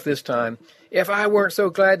yourself this time. If I weren't so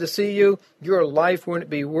glad to see you, your life wouldn't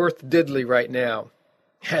be worth diddly right now.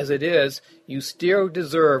 As it is, you still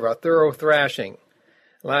deserve a thorough thrashing.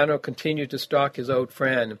 Lionel continued to stalk his old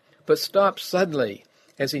friend, but stopped suddenly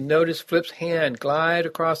as he noticed Flip's hand glide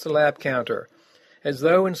across the lab counter. As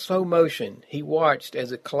though in slow motion, he watched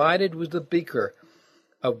as it collided with the beaker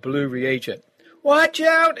of blue reagent. "Watch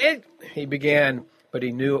out!" he began, but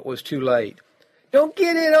he knew it was too late. "Don't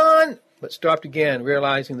get it on!" but stopped again,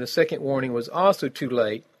 realizing the second warning was also too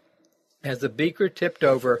late, as the beaker tipped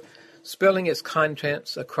over, spilling its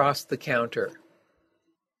contents across the counter.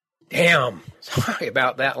 "Damn! Sorry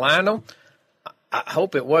about that, Lionel. I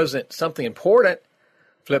hope it wasn't something important."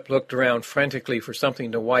 Flip looked around frantically for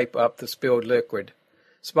something to wipe up the spilled liquid.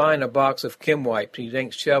 Spying a box of Kim wipes, he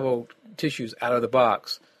yanked several tissues out of the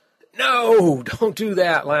box. "No, don't do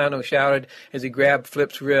that," Lionel shouted as he grabbed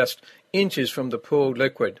Flip's wrist, inches from the pooled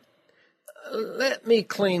liquid. "Let me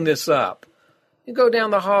clean this up. You go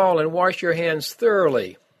down the hall and wash your hands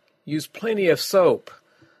thoroughly. Use plenty of soap.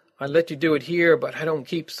 I let you do it here, but I don't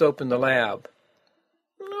keep soap in the lab."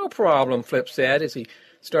 "No problem," Flip said as he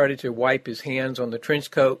started to wipe his hands on the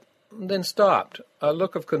trench coat, then stopped, a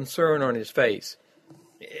look of concern on his face.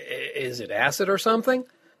 "Is it acid or something?"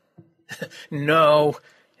 "No.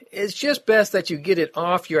 It's just best that you get it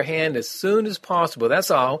off your hand as soon as possible,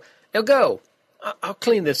 that's all. Now go. I'll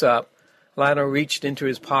clean this up." Lionel reached into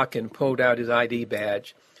his pocket and pulled out his ID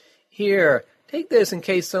badge. "Here, take this in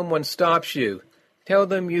case someone stops you. Tell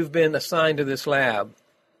them you've been assigned to this lab."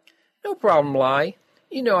 "No problem, Li.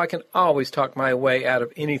 You know I can always talk my way out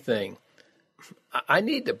of anything. I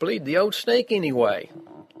need to bleed the old snake anyway."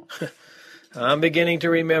 "I'm beginning to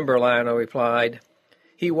remember," Lionel replied.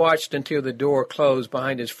 He watched until the door closed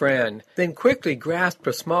behind his friend, then quickly grasped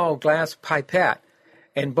a small glass pipette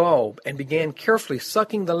and bulb and began carefully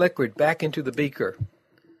sucking the liquid back into the beaker.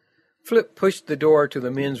 Flip pushed the door to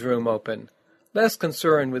the men's room open, less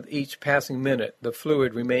concerned with each passing minute, the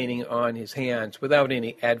fluid remaining on his hands without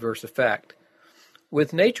any adverse effect.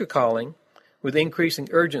 With nature calling, with increasing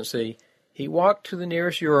urgency, he walked to the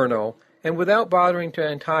nearest urinal and, without bothering to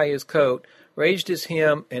untie his coat, raised his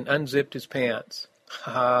hem and unzipped his pants.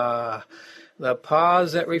 "Ah, the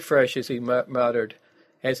pause that refreshes," he muttered,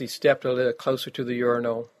 as he stepped a little closer to the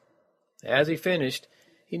urinal. As he finished,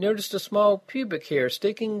 he noticed a small pubic hair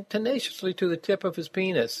sticking tenaciously to the tip of his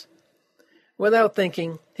penis. Without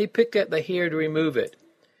thinking, he picked at the hair to remove it.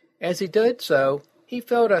 As he did so, he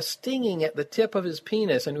felt a stinging at the tip of his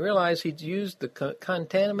penis and realized he'd used the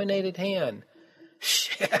contaminated hand.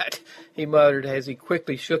 "Shit," he muttered as he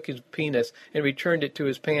quickly shook his penis and returned it to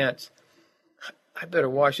his pants. "I better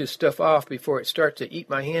wash this stuff off before it starts to eat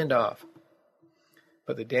my hand off."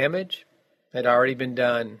 But the damage had already been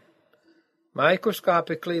done.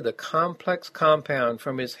 Microscopically, the complex compound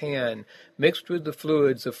from his hand mixed with the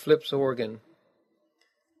fluids of Flip's organ.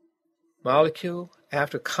 Molecule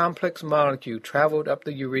after complex molecule traveled up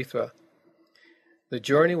the urethra. The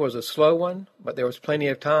journey was a slow one, but there was plenty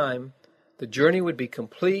of time. The journey would be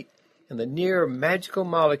complete, and the near magical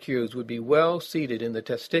molecules would be well seated in the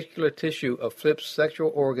testicular tissue of Flip's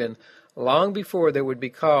sexual organ long before there would be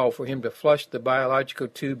call for him to flush the biological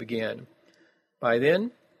tube again. By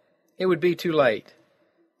then, it would be too late.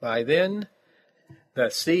 By then, the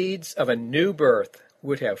seeds of a new birth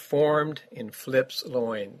would have formed in Flip's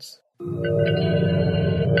loins.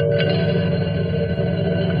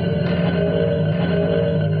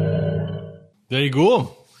 There you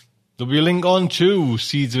go. There'll be a link on to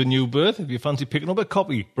Seeds of a New Birth if you fancy picking up a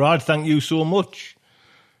copy. Brad, thank you so much.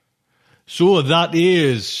 So that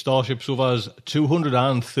is Starship Sofa's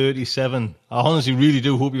 237. I honestly really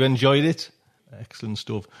do hope you've enjoyed it. Excellent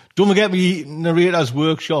stuff. Don't forget me Narrator's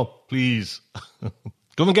Workshop, please.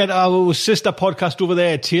 Don't forget our sister podcast over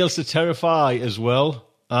there, Tales to Terrify, as well.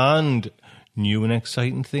 And new and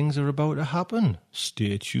exciting things are about to happen.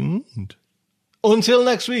 Stay tuned. Until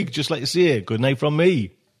next week, just like to say, good night from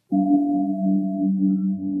me.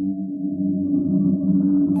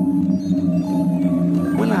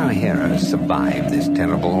 Will our heroes survive this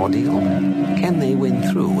terrible ordeal? Can they win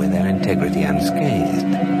through with their integrity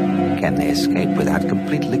unscathed? Can they escape without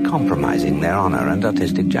completely compromising their honor and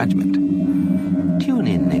artistic judgment? Tune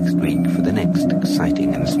in next week for the next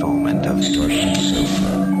exciting installment of Starship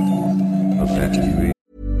Sofa.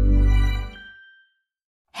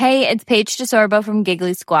 Hey, it's Paige DeSorbo from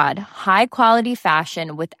Giggly Squad. High quality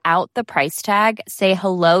fashion without the price tag. Say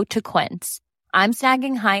hello to Quince. I'm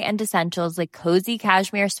snagging high-end essentials like cozy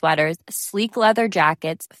cashmere sweaters, sleek leather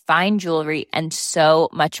jackets, fine jewelry, and so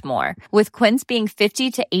much more. With Quince being 50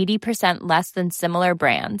 to 80% less than similar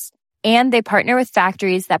brands. And they partner with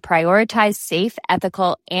factories that prioritize safe,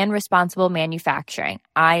 ethical, and responsible manufacturing.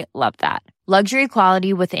 I love that. Luxury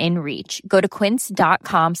quality within reach. Go to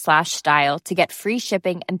quince.com/style to get free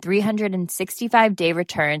shipping and 365-day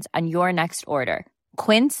returns on your next order.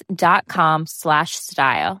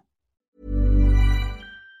 Quince.com/style.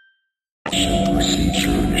 Procedure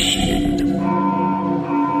initiated.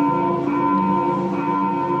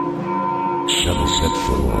 Shuttle set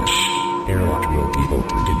for launch. Airlock will be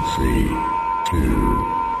opened in 3,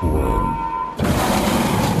 2, 1.